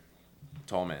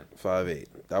 Tall man. 5'8".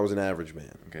 That was an average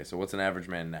man. Okay, so what's an average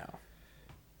man now?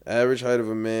 Average height of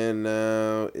a man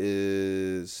now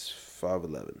is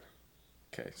 5'11".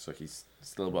 Okay, so he's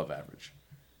still above average.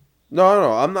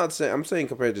 No. I'm not saying. I'm saying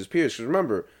compared to his peers. Because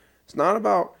remember, it's not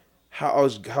about how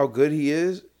good he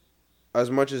is,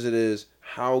 as much as it is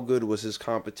how good was his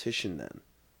competition then.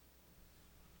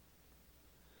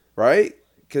 Right?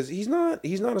 Because he's not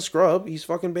a scrub. He's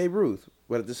fucking Babe Ruth.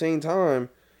 But at the same time,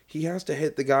 he has to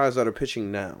hit the guys that are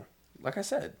pitching now. Like I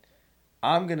said,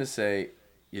 I'm going to say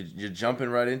you're jumping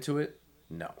right into it.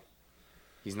 No.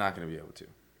 He's not going to be able to.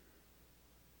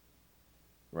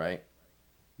 Right?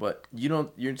 But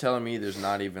you're telling me there's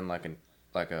not even like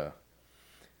a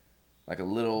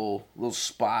little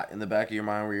spot in the back of your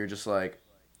mind where you're just like,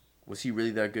 was he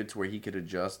really that good to where he could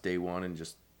adjust day one and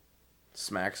just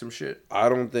smack some shit? I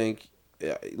don't think.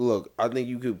 Look, I think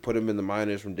you could put him in the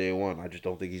minors from day one. I just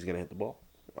don't think he's going to hit the ball.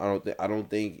 I don't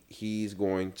think he's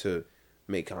going to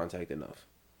make contact enough.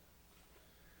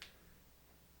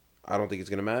 I don't think it's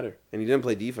going to matter. And he didn't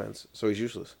play defense, so he's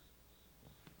useless.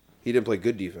 He didn't play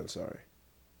good defense, sorry.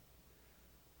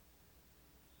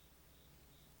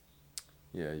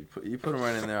 Yeah, you put him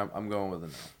right in there. I'm going with a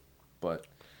no. But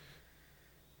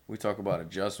we talk about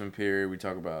adjustment period. We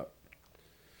talk about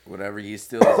whatever. He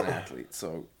still is an athlete.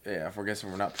 So, yeah, if we're guessing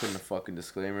we're not putting a fucking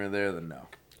disclaimer in there, then no.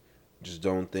 Just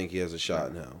don't think he has a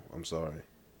shot now. I'm sorry.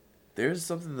 There's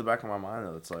something in the back of my mind,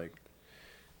 though, that's like...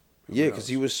 Yeah, because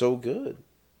he was so good.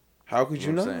 How could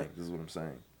you not? This is what I'm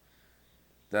saying.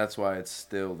 That's why it's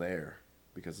still there.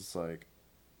 Because it's like,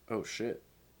 Oh, shit.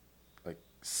 Like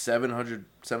 700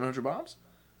 bombs?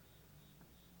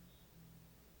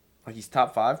 Like he's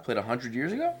top 5, played 100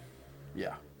 years ago?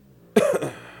 Yeah.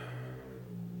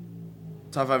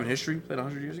 Top 5 in history, played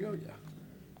 100 years ago? Yeah.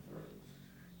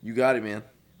 You got it, man.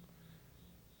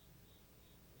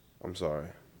 I'm sorry.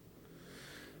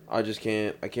 I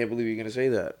can't believe you're going to say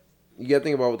that. You got to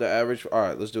think about what the average... All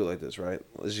right, let's do it like this, right?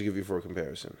 Let's just give you for a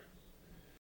comparison.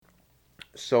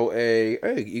 So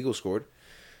Eagle scored.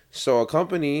 So a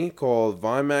company called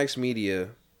Vimax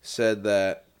Media said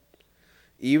that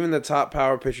even the top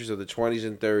power pitchers of the 20s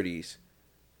and 30s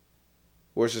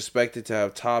were suspected to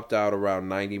have topped out around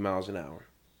 90 miles an hour.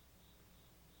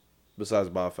 Besides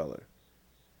Bob Feller.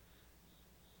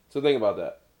 So think about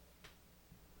that.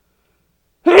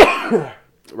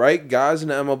 Right? Guys in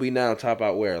the MLB now top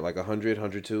out where? Like 100,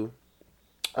 102?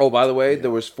 Oh, by the way,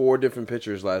 there was 4 different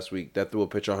pitchers last week that threw a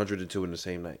pitch 102 in the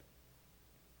same night.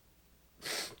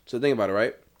 So think about it,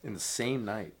 right? In the same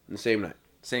night. In the same night.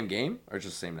 Same game or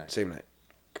just same night? Same night.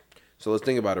 So let's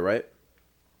think about it, right?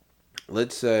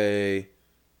 Let's say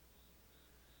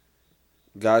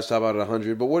guys top out at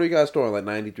 100, but what are you guys throwing? Like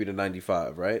 93 to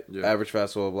 95, right? Yeah. Average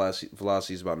fastball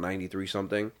velocity is about 93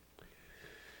 something.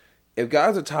 If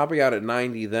guys are topping out at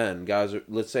 90, then guys are,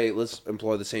 let's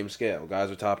employ the same scale.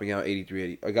 Guys are topping out 83,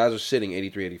 80, or guys are sitting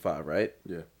 83, 85, right?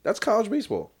 Yeah. That's college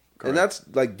baseball. Correct. And that's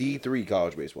like D3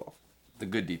 college baseball. The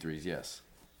good D3s, yes.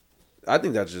 I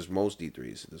think that's just most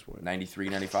D3s at this point. 93,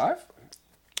 95?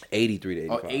 83 to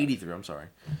 85. Oh, 83, I'm sorry.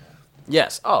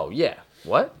 Yes. Oh, yeah.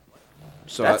 What?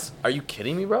 So Are you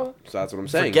kidding me, bro? so that's what I'm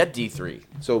saying. Forget D3.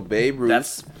 So Babe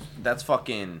Ruth. That's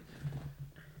fucking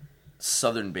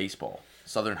Southern baseball.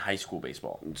 Southern high school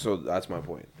baseball. So that's my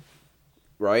point.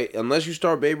 Right? Unless you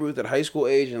start Babe Ruth at high school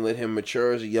age and let him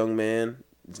mature as a young man,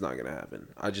 it's not going to happen.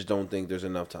 I just don't think there's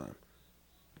enough time.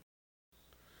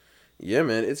 Yeah,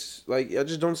 man. It's like, I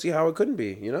just don't see how it couldn't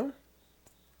be, you know?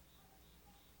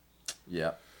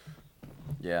 Yeah.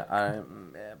 Yeah,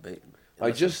 but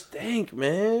Like, just think,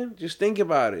 man. Just think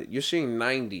about it. You're seeing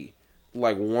 90,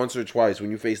 like, once or twice when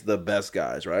you face the best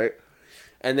guys, right?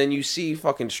 And then you see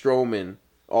fucking Stroman,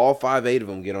 all 5'8" of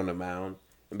them get on the mound.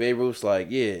 And Babe Ruth's like,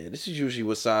 yeah, this is usually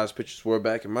what size pitchers were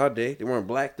back in my day. They weren't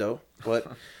black, though. But,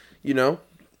 you know,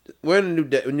 we're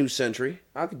in a new century.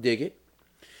 I could dig it.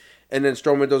 And then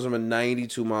Stroman throws him a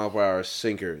 92-mile-per-hour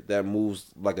sinker that moves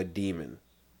like a demon.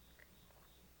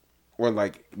 Or,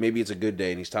 like, maybe it's a good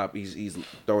day and he's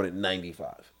throwing it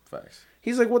 95. facts.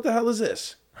 He's like, what the hell is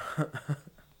this?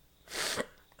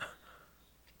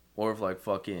 Or if, like,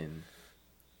 fucking...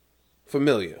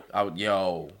 Familiar.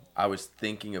 I was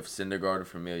thinking of Syndergaard or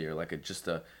Familiar, like just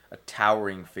a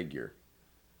towering figure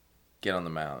get on the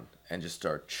mound and just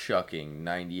start chucking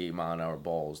 98-mile-an-hour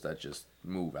balls that just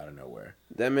move out of nowhere.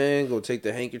 That man go take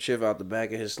the handkerchief out the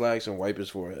back of his slacks and wipe his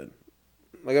forehead.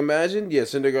 Like, imagine,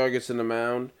 Syndergaard gets in the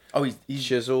mound. Oh, he's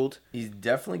chiseled. He's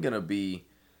definitely gonna be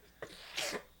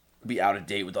out of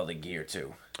date with all the gear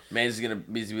too. Man is gonna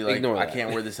be like, Ignore I that.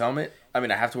 can't wear this helmet. I mean,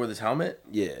 I have to wear this helmet.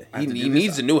 Yeah, I he have to do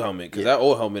needs this. a new helmet because that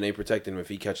old helmet ain't protecting him if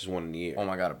he catches one in the ear. Oh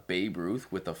my god, a Babe Ruth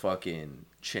with the fucking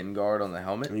chin guard on the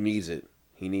helmet. He needs it.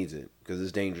 He needs it because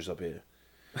it's dangerous up here.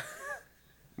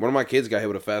 One of my kids got hit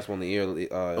with a fastball in the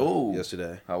ear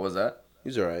yesterday. How was that? He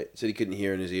was all right. Said he couldn't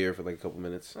hear in his ear for like a couple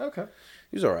minutes. Okay.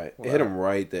 He was all right. It hit him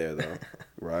right there, though.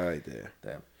 Right there.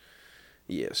 Damn.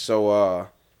 Yeah, so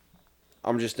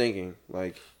I'm just thinking,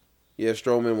 like, yeah,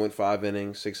 Stroman went 5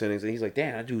 innings, 6 innings, and he's like,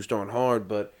 damn, that dude's throwing hard,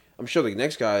 but I'm sure the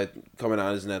next guy coming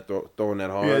out isn't that throwing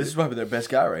that hard. Yeah, this is probably their best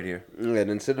guy right here. And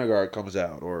then Syndergaard comes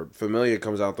out, or Familia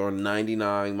comes out throwing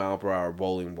 99-mile-per-hour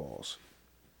bowling balls.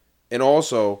 And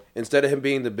also, instead of him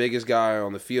being the biggest guy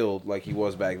on the field like he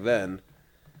was back then,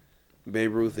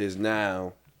 Babe Ruth is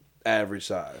now average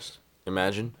sized.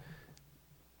 Imagine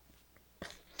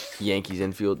Yankees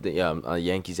infield,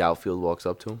 Yankees outfield walks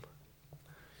up to him.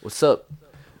 What's up?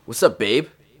 What's up, babe?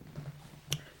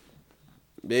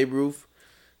 Babe Ruth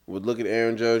would look at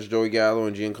Aaron Judge, Joey Gallo,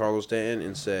 and Giancarlo Stanton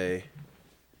and say,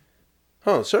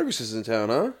 "Huh, Circus is in town,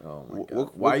 huh?" Oh my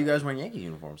god! Why are you guys wearing Yankee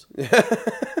uniforms?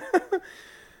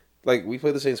 Like, we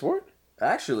play the same sport?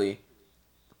 Actually,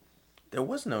 there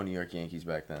was no New York Yankees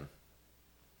back then.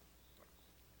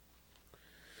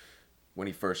 When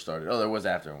he first started. Oh, there was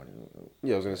after.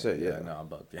 Yeah, I was gonna say, yeah. No, I'm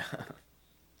bugged. Yeah.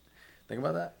 Think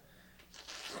about that.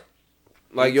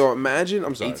 Like, yo, imagine.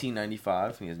 I'm sorry.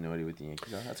 1895. He has no idea what the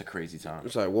Yankees are. That's a crazy time. I'm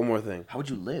sorry. One more thing. How would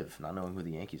you live not knowing who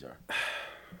the Yankees are?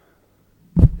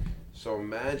 So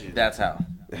imagine. That's how.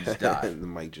 You just die. The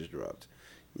mic just dropped.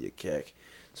 You keck.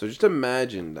 So just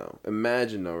imagine though,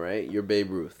 right? You're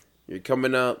Babe Ruth. You're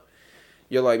coming up.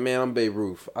 You're like, man, I'm Babe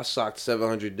Ruth. I socked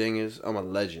 700 dingers. I'm a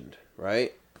legend,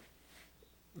 right?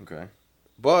 Okay.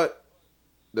 But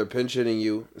they're pinch hitting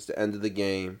you. It's the end of the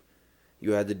game.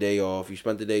 You had the day off. You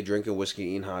spent the day drinking whiskey,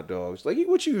 eating hot dogs, like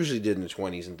what you usually did in the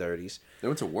 20s and 30s. They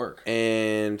went to work.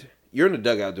 And you're in the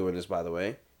dugout doing this, by the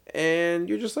way. And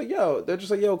you're just like, yo. They're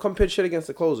just like, yo, come pitch hit against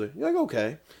the closer. You're like,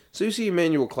 okay. So you see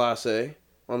Emmanuel Clase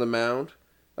on the mound,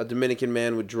 a Dominican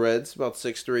man with dreads, about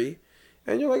 6'3",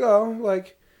 and you're like, oh,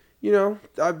 like, you know,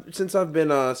 since I've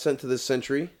been sent to this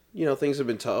century, you know, things have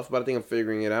been tough, but I think I'm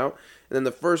figuring it out. And then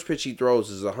the first pitch he throws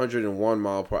is a 101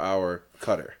 mile per hour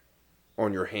cutter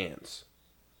on your hands.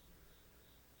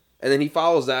 And then he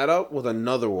follows that up with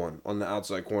another one on the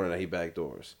outside corner that he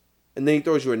backdoors. And then he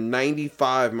throws you a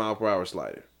 95 mile per hour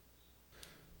slider.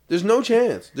 There's no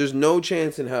chance. There's no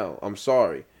chance in hell. I'm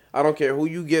sorry. I don't care who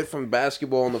you get from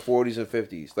basketball in the 40s and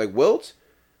 50s. Like Wilt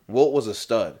was a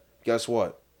stud. Guess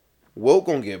what? Wilt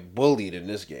gonna get bullied in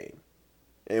this game.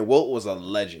 And Wilt was a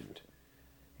legend.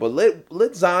 But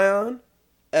let Zion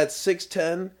at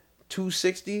 6'10",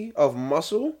 260 of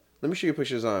muscle. Let me show you a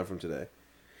picture of Zion from today.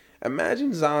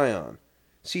 Imagine Zion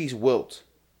sees Wilt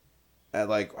at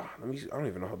like, I don't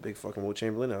even know how big fucking Wilt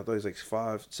Chamberlain is. I thought he was like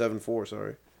 7'4",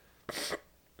 sorry.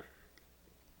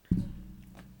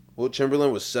 Wilt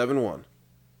Chamberlain was 7'1".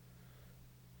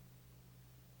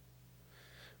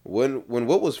 When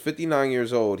Wilt was 59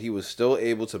 years old, he was still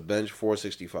able to bench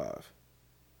 465.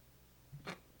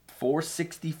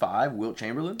 465, Wilt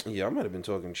Chamberlain? Yeah, I might have been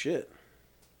talking shit.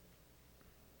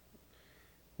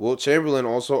 Wilt Chamberlain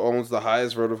also owns the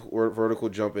highest vertical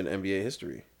jump in NBA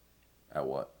history. At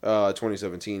what?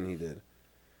 2017 he did.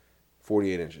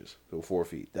 48 inches, so 4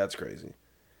 feet. That's crazy.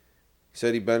 He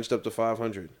said he benched up to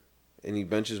 500, and he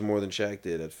benches more than Shaq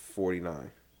did at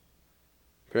 49.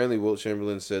 Apparently, Wilt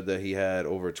Chamberlain said that he had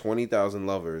over 20,000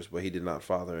 lovers, but he did not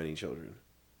father any children.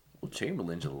 Wilt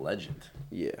Chamberlain's a legend.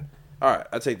 Yeah. All right,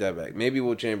 I take that back. Maybe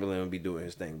Wilt Chamberlain would be doing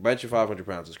his thing. Benching 500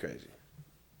 pounds is crazy.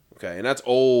 Okay, and that's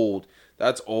old.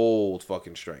 That's old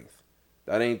fucking strength.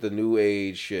 That ain't the new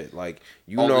age shit. Like,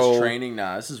 all this training,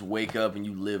 nah, this is wake up and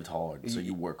you lived hard, so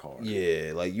you work hard.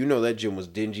 Yeah, like, you know that gym was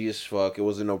dingy as fuck. It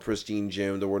wasn't no pristine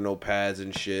gym. There were no pads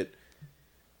and shit.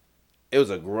 It was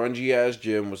a grungy-ass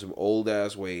gym with some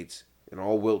old-ass weights, and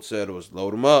all Wilt said was,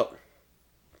 load them up.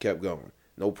 Kept going.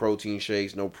 No protein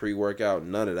shakes, no pre-workout,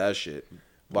 none of that shit.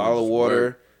 Bottle of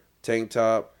water, tank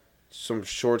top, some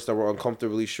shorts that were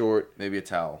uncomfortably short. Maybe a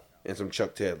towel. And some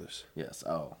Chuck Taylors. Yes,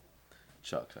 oh.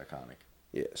 Chuck's iconic.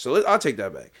 Yeah, so I'll take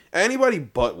that back. Anybody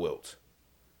but Wilt.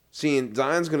 Seeing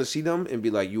Zion's going to see them and be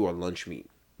like, you are lunch meat,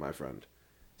 my friend.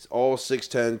 It's all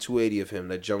 6'10", 280 of him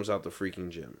that jumps out the freaking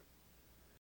gym.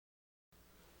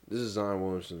 This is Zion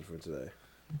Williamson for today.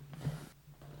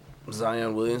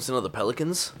 Zion Williamson of the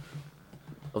Pelicans?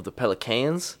 Of the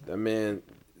Pelicans? That man...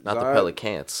 Not Zion, the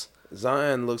Pelicans.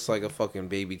 Zion looks like a fucking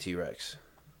baby T-Rex.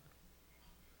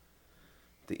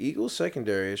 The Eagles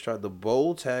secondary has tried the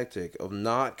bold tactic of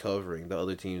not covering the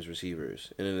other team's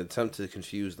receivers in an attempt to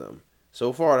confuse them.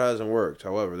 So far, it hasn't worked.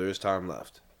 However, there is time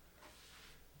left.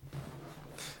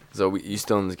 So, you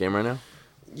still in this game right now?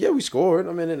 Yeah, we scored.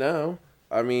 I'm in it now.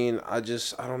 I mean, I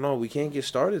don't know. We can't get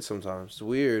started sometimes. It's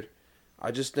weird.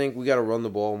 I just think we got to run the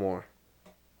ball more.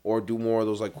 Or do more of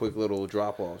those, like, quick little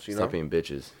drop-offs, you know? Stop being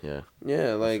bitches, yeah.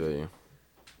 Yeah, like,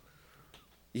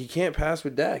 you can't pass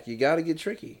with Dak. You got to get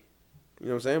tricky. You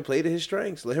know what I'm saying? Play to his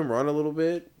strengths. Let him run a little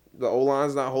bit. The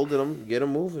O-line's not holding him. Get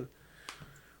him moving.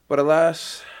 But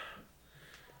alas...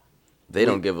 They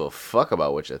don't give a fuck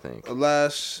about what you think.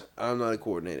 Alas, I'm not a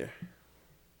coordinator.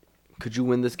 Could you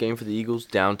win this game for the Eagles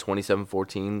down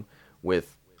 27-14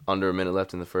 with under a minute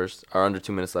left in the first, or under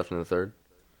 2 minutes left in the third?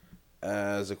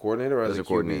 As a coordinator or as a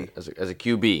coordinator? QB? As a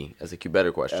QB. As a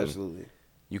better question. Absolutely.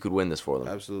 You could win this for them.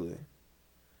 Absolutely.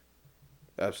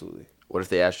 Absolutely. What if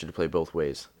they asked you to play both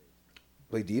ways?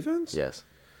 Play defense? Yes.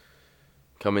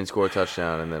 Come in, score a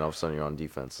touchdown, and then all of a sudden you're on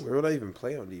defense. Where would I even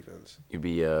play on defense? You'd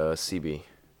be CB.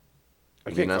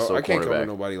 I can't cover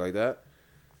nobody like that.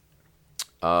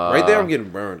 Right there, I'm getting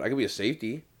burned. I could be a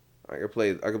safety. I could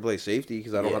play safety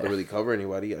because I don't have to really cover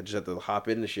anybody. I just have to hop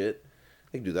into shit.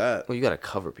 I can do that. Well, you got to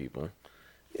cover people.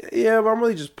 Yeah, but I'm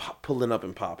really just pulling up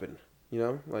and popping. You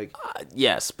know, like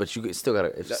yes, but you still got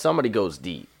to. If somebody goes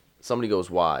deep, somebody goes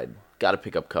wide, got to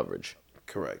pick up coverage.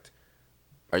 Correct.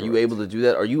 Are you able to do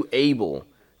that? Are you able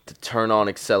to turn on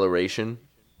acceleration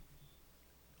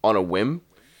on a whim?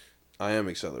 I am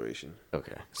acceleration.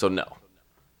 Okay, so no.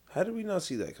 How did we not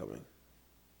see that coming?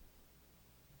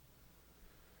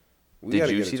 Did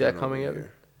you see that coming, Evan?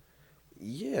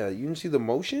 Yeah, you didn't see the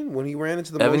motion when he ran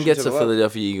into the Evan motion gets to a the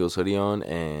Philadelphia Eagles hoodie on,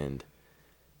 and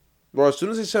Bro, as soon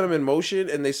as they set them in motion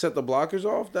and they set the blockers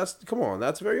off,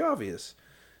 that's very obvious.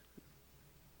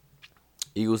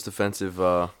 Eagles defensive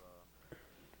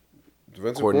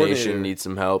Defensive coordination needs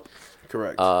some help.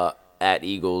 Correct. At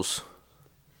Eagles,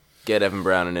 get Evan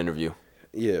Brown an interview.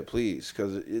 Yeah, please,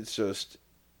 because it's just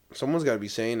someone's got to be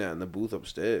saying that in the booth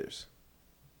upstairs.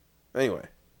 Anyway,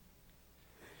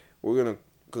 we're gonna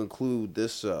conclude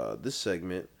this this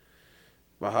segment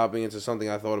by hopping into something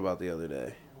I thought about the other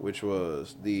day, which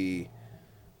was the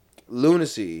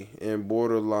lunacy and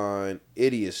borderline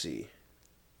idiocy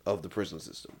of the prison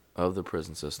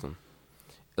system.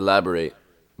 Elaborate,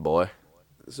 boy.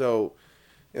 So,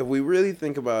 if we really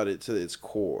think about it to its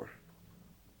core,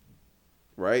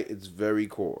 right? Its very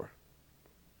core.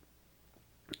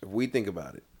 If we think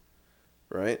about it,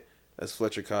 right? As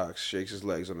Fletcher Cox shakes his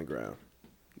legs on the ground.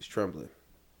 He's trembling.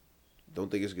 Don't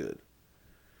think it's good.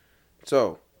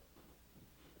 So,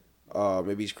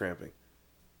 maybe he's cramping.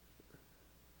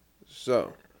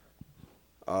 So,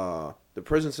 the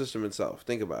prison system itself,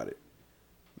 think about it.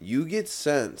 You get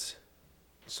sent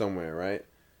somewhere, right?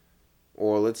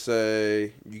 Or let's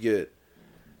say you get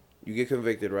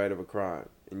convicted, right, of a crime,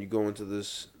 and you go into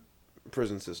this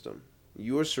prison system.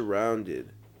 You are surrounded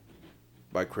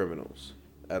by criminals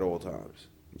at all times.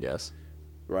 Yes.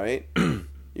 Right?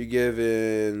 You're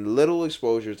given little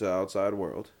exposure to the outside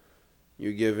world.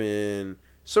 You're given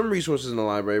some resources in the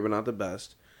library, but not the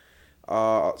best.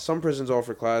 Some prisons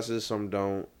offer classes, some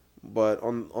don't. But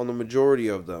on the majority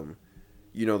of them,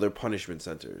 you know, they're punishment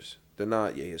centers. They're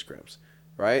not, his cramps.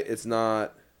 Right? It's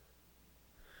not,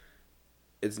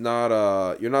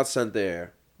 you're not sent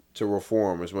there to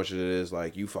reform as much as it is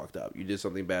like you fucked up. You did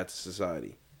something bad to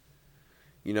society.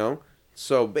 You know?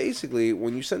 So basically,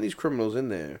 when you send these criminals in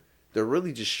there, they're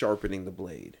really just sharpening the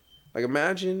blade. Like,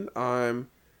 imagine I'm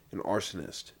an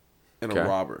arsonist and a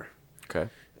robber. Okay.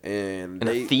 And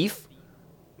a thief?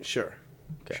 Sure.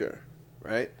 Okay. Sure.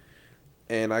 Right?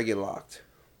 And I get locked.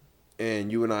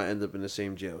 And you and I end up in the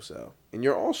same jail cell. And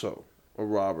you're also a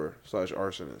robber /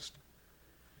 arsonist.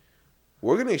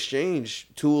 We're going to exchange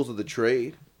tools of the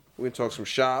trade. We're going to talk some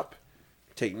shop,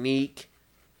 technique.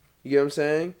 You get what I'm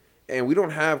saying? And we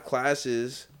don't have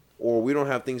classes or we don't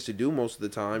have things to do most of the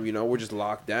time. You know, we're just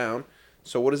locked down.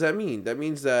 So what does that mean? That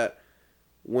means that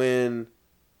when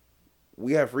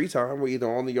we have free time, we're either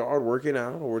on the yard working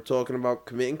out or we're talking about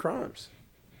committing crimes.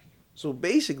 So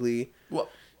basically,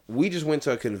 we just went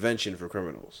to a convention for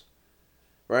criminals,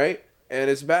 right? And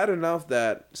it's bad enough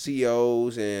that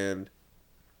COs and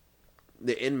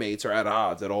the inmates are at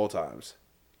odds at all times,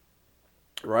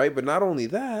 right? But not only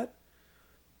that,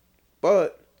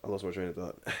 but I lost my train of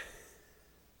thought.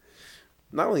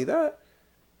 Not only that,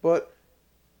 but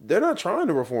they're not trying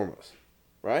to reform us,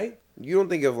 right? You don't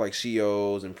think of like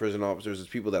COs and prison officers as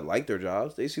people that like their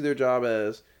jobs. They see their job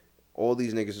as all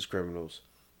these niggas is criminals,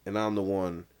 and I'm the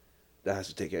one that has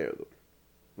to take care of them.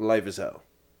 Life is hell.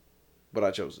 But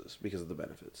I chose this because of the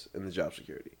benefits and the job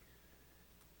security.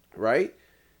 Right?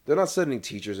 They're not sending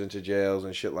teachers into jails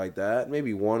and shit like that.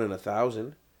 Maybe 1 in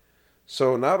 1,000.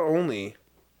 So not only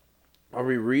are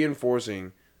we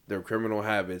reinforcing their criminal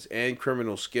habits and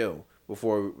criminal skill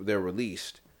before they're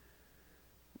released,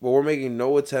 but we're making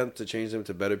no attempt to change them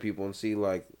to better people and see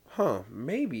like,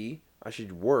 maybe I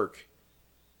should work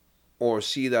or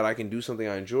see that I can do something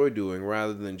I enjoy doing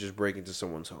rather than just break into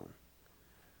someone's home.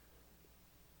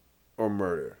 Or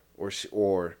murder,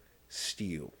 or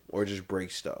steal, or just break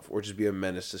stuff, or just be a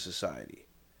menace to society.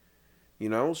 You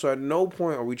know? So at no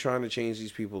point are we trying to change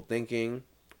these people thinking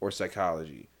or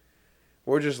psychology.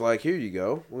 We're just like, here you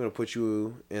go. We're going to put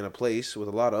you in a place with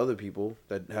a lot of other people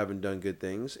that haven't done good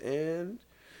things, and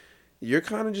you're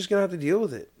kind of just going to have to deal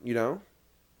with it, you know?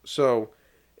 So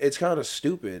it's kind of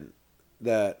stupid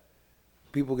that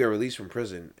people get released from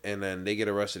prison and then they get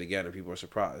arrested again and people are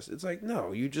surprised. It's like,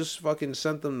 no, you just fucking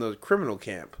sent them to criminal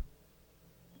camp.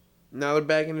 Now they're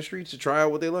back in the streets to try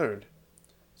out what they learned.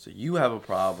 So you have a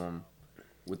problem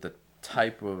with the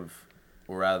type of,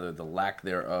 or rather the lack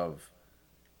thereof,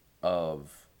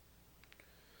 of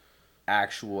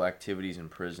actual activities in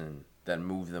prison that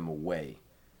move them away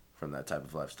from that type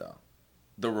of lifestyle.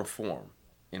 The reform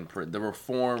in prison. The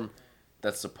reform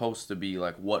that's supposed to be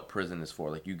like what prison is for.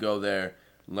 Like you go there,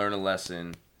 learn a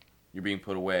lesson, you're being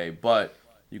put away, but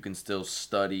you can still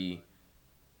study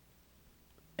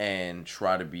and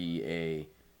try to be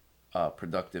a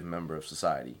productive member of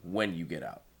society when you get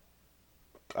out.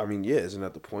 I mean, yeah, isn't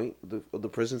that the point of the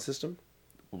prison system?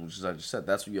 Which is, I just said,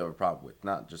 that's what you have a problem with,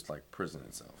 not just like prison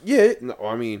itself. Yeah, no,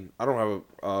 I mean, I don't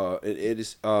have it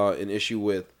is an issue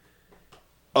with,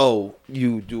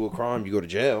 you do a crime, you go to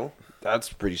jail.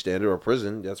 That's pretty standard, or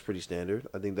prison. That's pretty standard.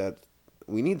 I think that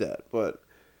We need that, but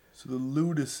so the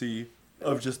lunacy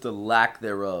of just the lack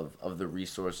thereof of the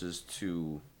resources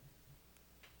to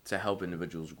help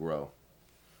individuals grow.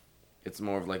 It's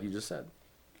more of like you just said.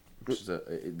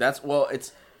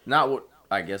 It's not what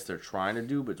I guess they're trying to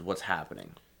do, but it's what's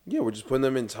happening. Yeah, we're just putting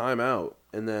them in timeout,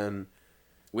 and then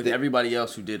with everybody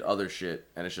else who did other shit,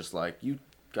 and it's just like you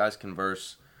guys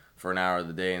converse for an hour of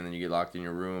the day, and then you get locked in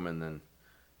your room, and then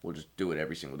we'll just do it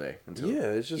every single day until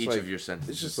it's just each like, of your sentences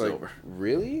it's just is like, over.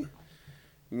 Really,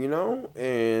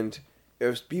 and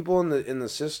if people in the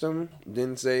system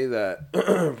didn't say that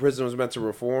prison was meant to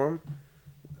reform,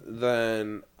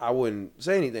 then I wouldn't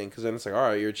say anything, because then it's like, all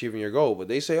right, you're achieving your goal. But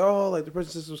they say, oh, like the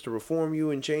prison system's to reform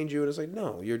you and change you, and it's like,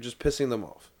 no, you're just pissing them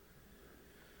off.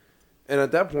 And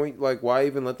at that point, like, why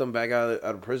even let them back out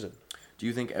of prison? Do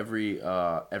you think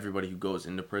everybody who goes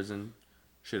into prison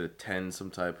should attend some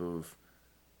type of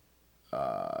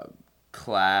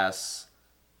class,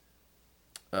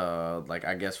 like,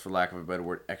 I guess for lack of a better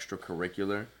word,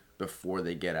 extracurricular before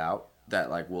they get out that,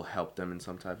 like, will help them in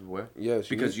some type of way? Yes.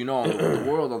 Because, the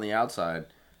world on the outside,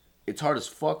 it's hard as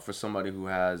fuck for somebody who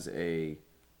has a,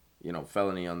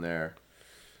 felony on their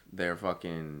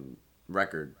fucking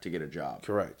record to get a job.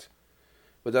 Correct.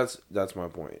 But that's my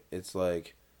point. It's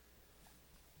like,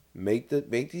 make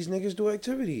these niggas do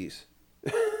activities.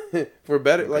 For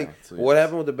better, Okay, like, so what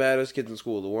happened with the baddest kids in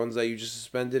school? The ones that you just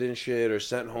suspended and shit, or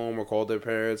sent home, or called their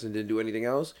parents and didn't do anything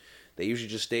else? They usually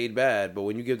just stayed bad. But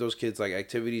when you give those kids, like,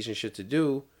 activities and shit to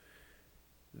do,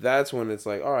 that's when it's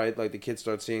like, all right, like, the kids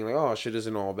start seeing, like, oh, shit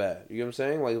isn't all bad. You know what I'm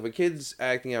saying? Like, if a kid's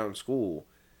acting out in school,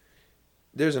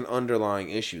 there's an underlying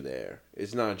issue there.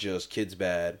 It's not just kids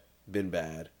bad, been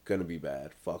bad, gonna be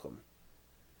bad, fuck them.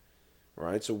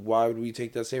 Right? So why would we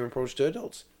take that same approach to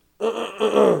adults?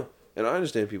 And I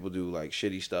understand people do, like,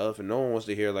 shitty stuff, and no one wants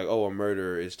to hear, like, oh, a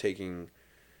murderer is taking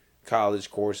college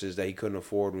courses that he couldn't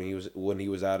afford when he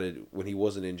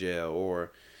wasn't in jail,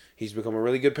 or he's become a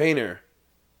really good painter.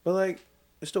 But, like,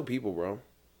 it's still people, bro.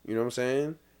 You know what I'm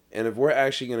saying? And if we're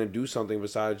actually gonna do something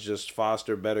besides just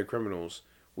foster better criminals,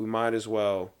 we might as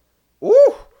well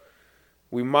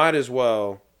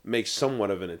make somewhat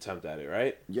of an attempt at it,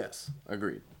 right? Yes,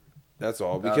 agreed. That's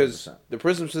all. Because 100%. the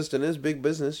prison system is big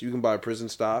business. You can buy prison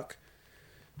stock.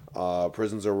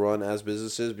 Prisons are run as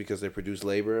businesses because they produce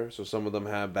labor. So some of them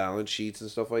have balance sheets and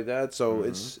stuff like that. So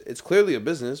it's clearly a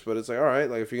business, but it's like, all right,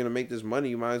 like, if you're going to make this money,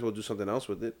 you might as well do something else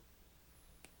with it.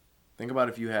 Think about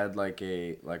if you had, like,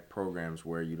 programs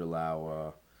where you'd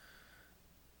allow,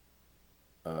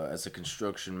 as a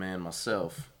construction man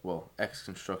myself,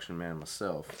 ex-construction man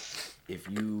myself, if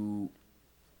the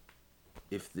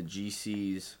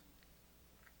GCs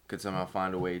could somehow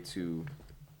find a way to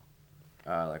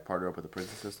partner up with the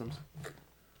prison systems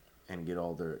and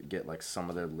get like some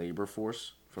of their labor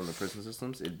force from the prison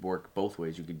systems, it'd work both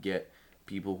ways. You could get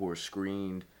people who are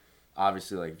screened.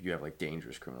 Obviously, like, if you have, like,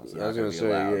 dangerous criminals, I was gonna say,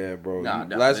 yeah, bro. No,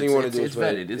 last thing you want to do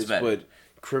is put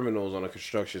criminals on a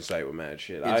construction site with mad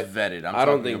shit. It's vetted. I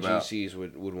don't think GCs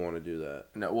would want to do that.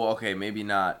 No, well, okay, maybe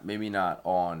not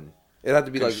on. It'd have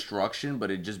to be construction, but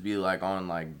it'd just be like on,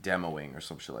 like, demoing or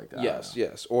some shit like that.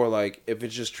 Yes. Or, like, if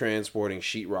it's just transporting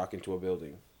sheetrock into a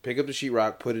building. Pick up the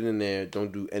sheetrock, put it in there,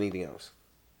 don't do anything else.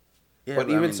 Yeah, but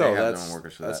even so, that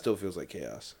that still feels like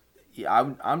chaos.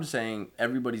 Yeah, I'm just saying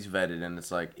everybody's vetted, and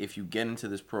it's like, if you get into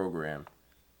this program,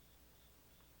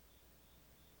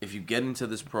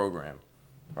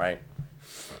 right,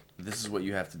 this is what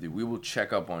you have to do. We will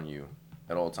check up on you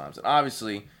at all times. And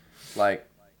obviously, like,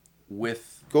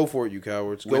 Go for it, you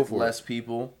cowards. Go for it. With less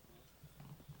people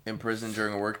in prison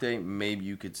during a workday, maybe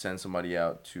you could send somebody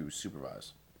out to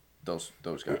supervise those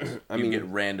guys. You get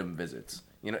random visits.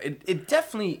 It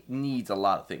definitely needs a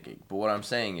lot of thinking. But what I'm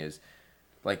saying is,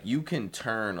 like, you can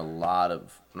turn I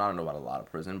don't know about a lot of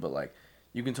prison, but, like,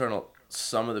 you can turn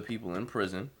some of the people in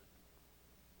prison,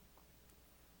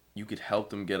 you could help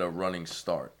them get a running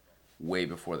start way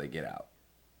before they get out.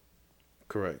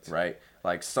 Correct. Right?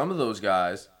 Like, some of those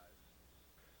guys...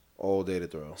 all day to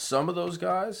throw. Some of those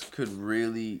guys could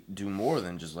really do more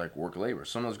than just, like, work labor.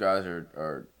 Some of those guys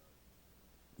are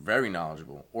very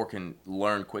knowledgeable or can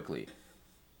learn quickly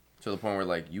to the point where,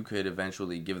 like, you could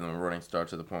eventually give them a running start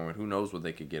to the point where who knows what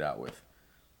they could get out with.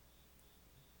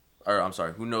 Or, I'm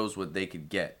sorry, who knows what they could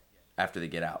get after they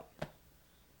get out.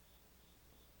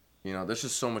 There's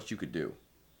just so much you could do.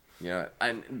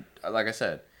 And like I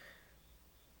said,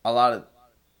 a lot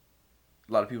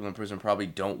of people in prison probably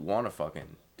don't want to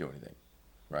fucking do anything,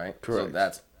 right? Correct. So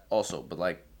that's also, but,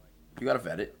 like, you gotta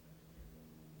vet it.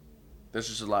 There's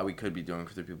just a lot we could be doing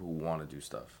for the people who want to do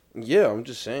stuff. Yeah, I'm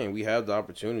just saying, we have the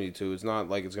opportunity to. It's not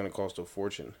like it's going to cost a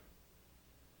fortune.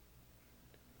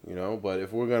 You know, but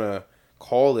if we're gonna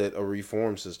call it a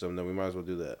reform system, then we might as well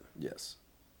do that. Yes.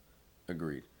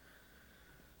 Agreed.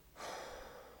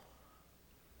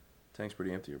 Tank's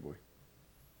pretty empty here, boy.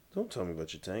 Don't tell me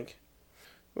about your tank.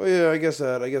 Well, yeah, I guess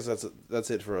that's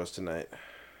it for us tonight.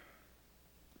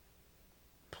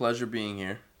 Pleasure being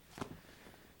here.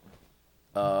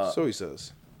 So he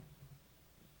says.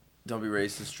 Don't be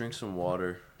racist. Drink some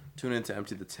water. Tune in to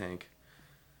Empty the Tank.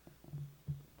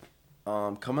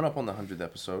 Coming up on the 100th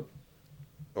episode.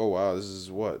 Oh wow, this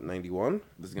is what, 91?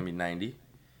 This is gonna be 90.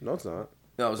 No, it's not.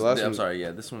 No, I'm sorry.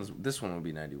 Yeah, this one will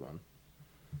be 91.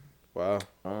 Wow.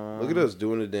 Look at us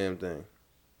doing the damn thing.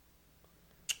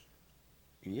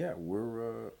 Yeah,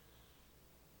 we're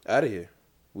out of here.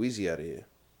 Wheezy out of here.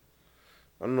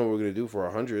 I don't know what we're gonna do for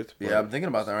our 100th. Yeah, I'm thinking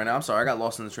about that right now. I'm sorry, I got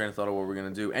lost in the train of thought of what we're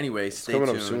gonna do. Anyway, stay tuned.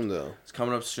 It's coming up soon, though. It's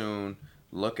coming up soon.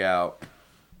 Look out.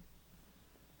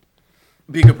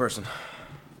 Be a good person.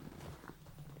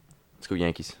 Let's go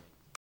Yankees.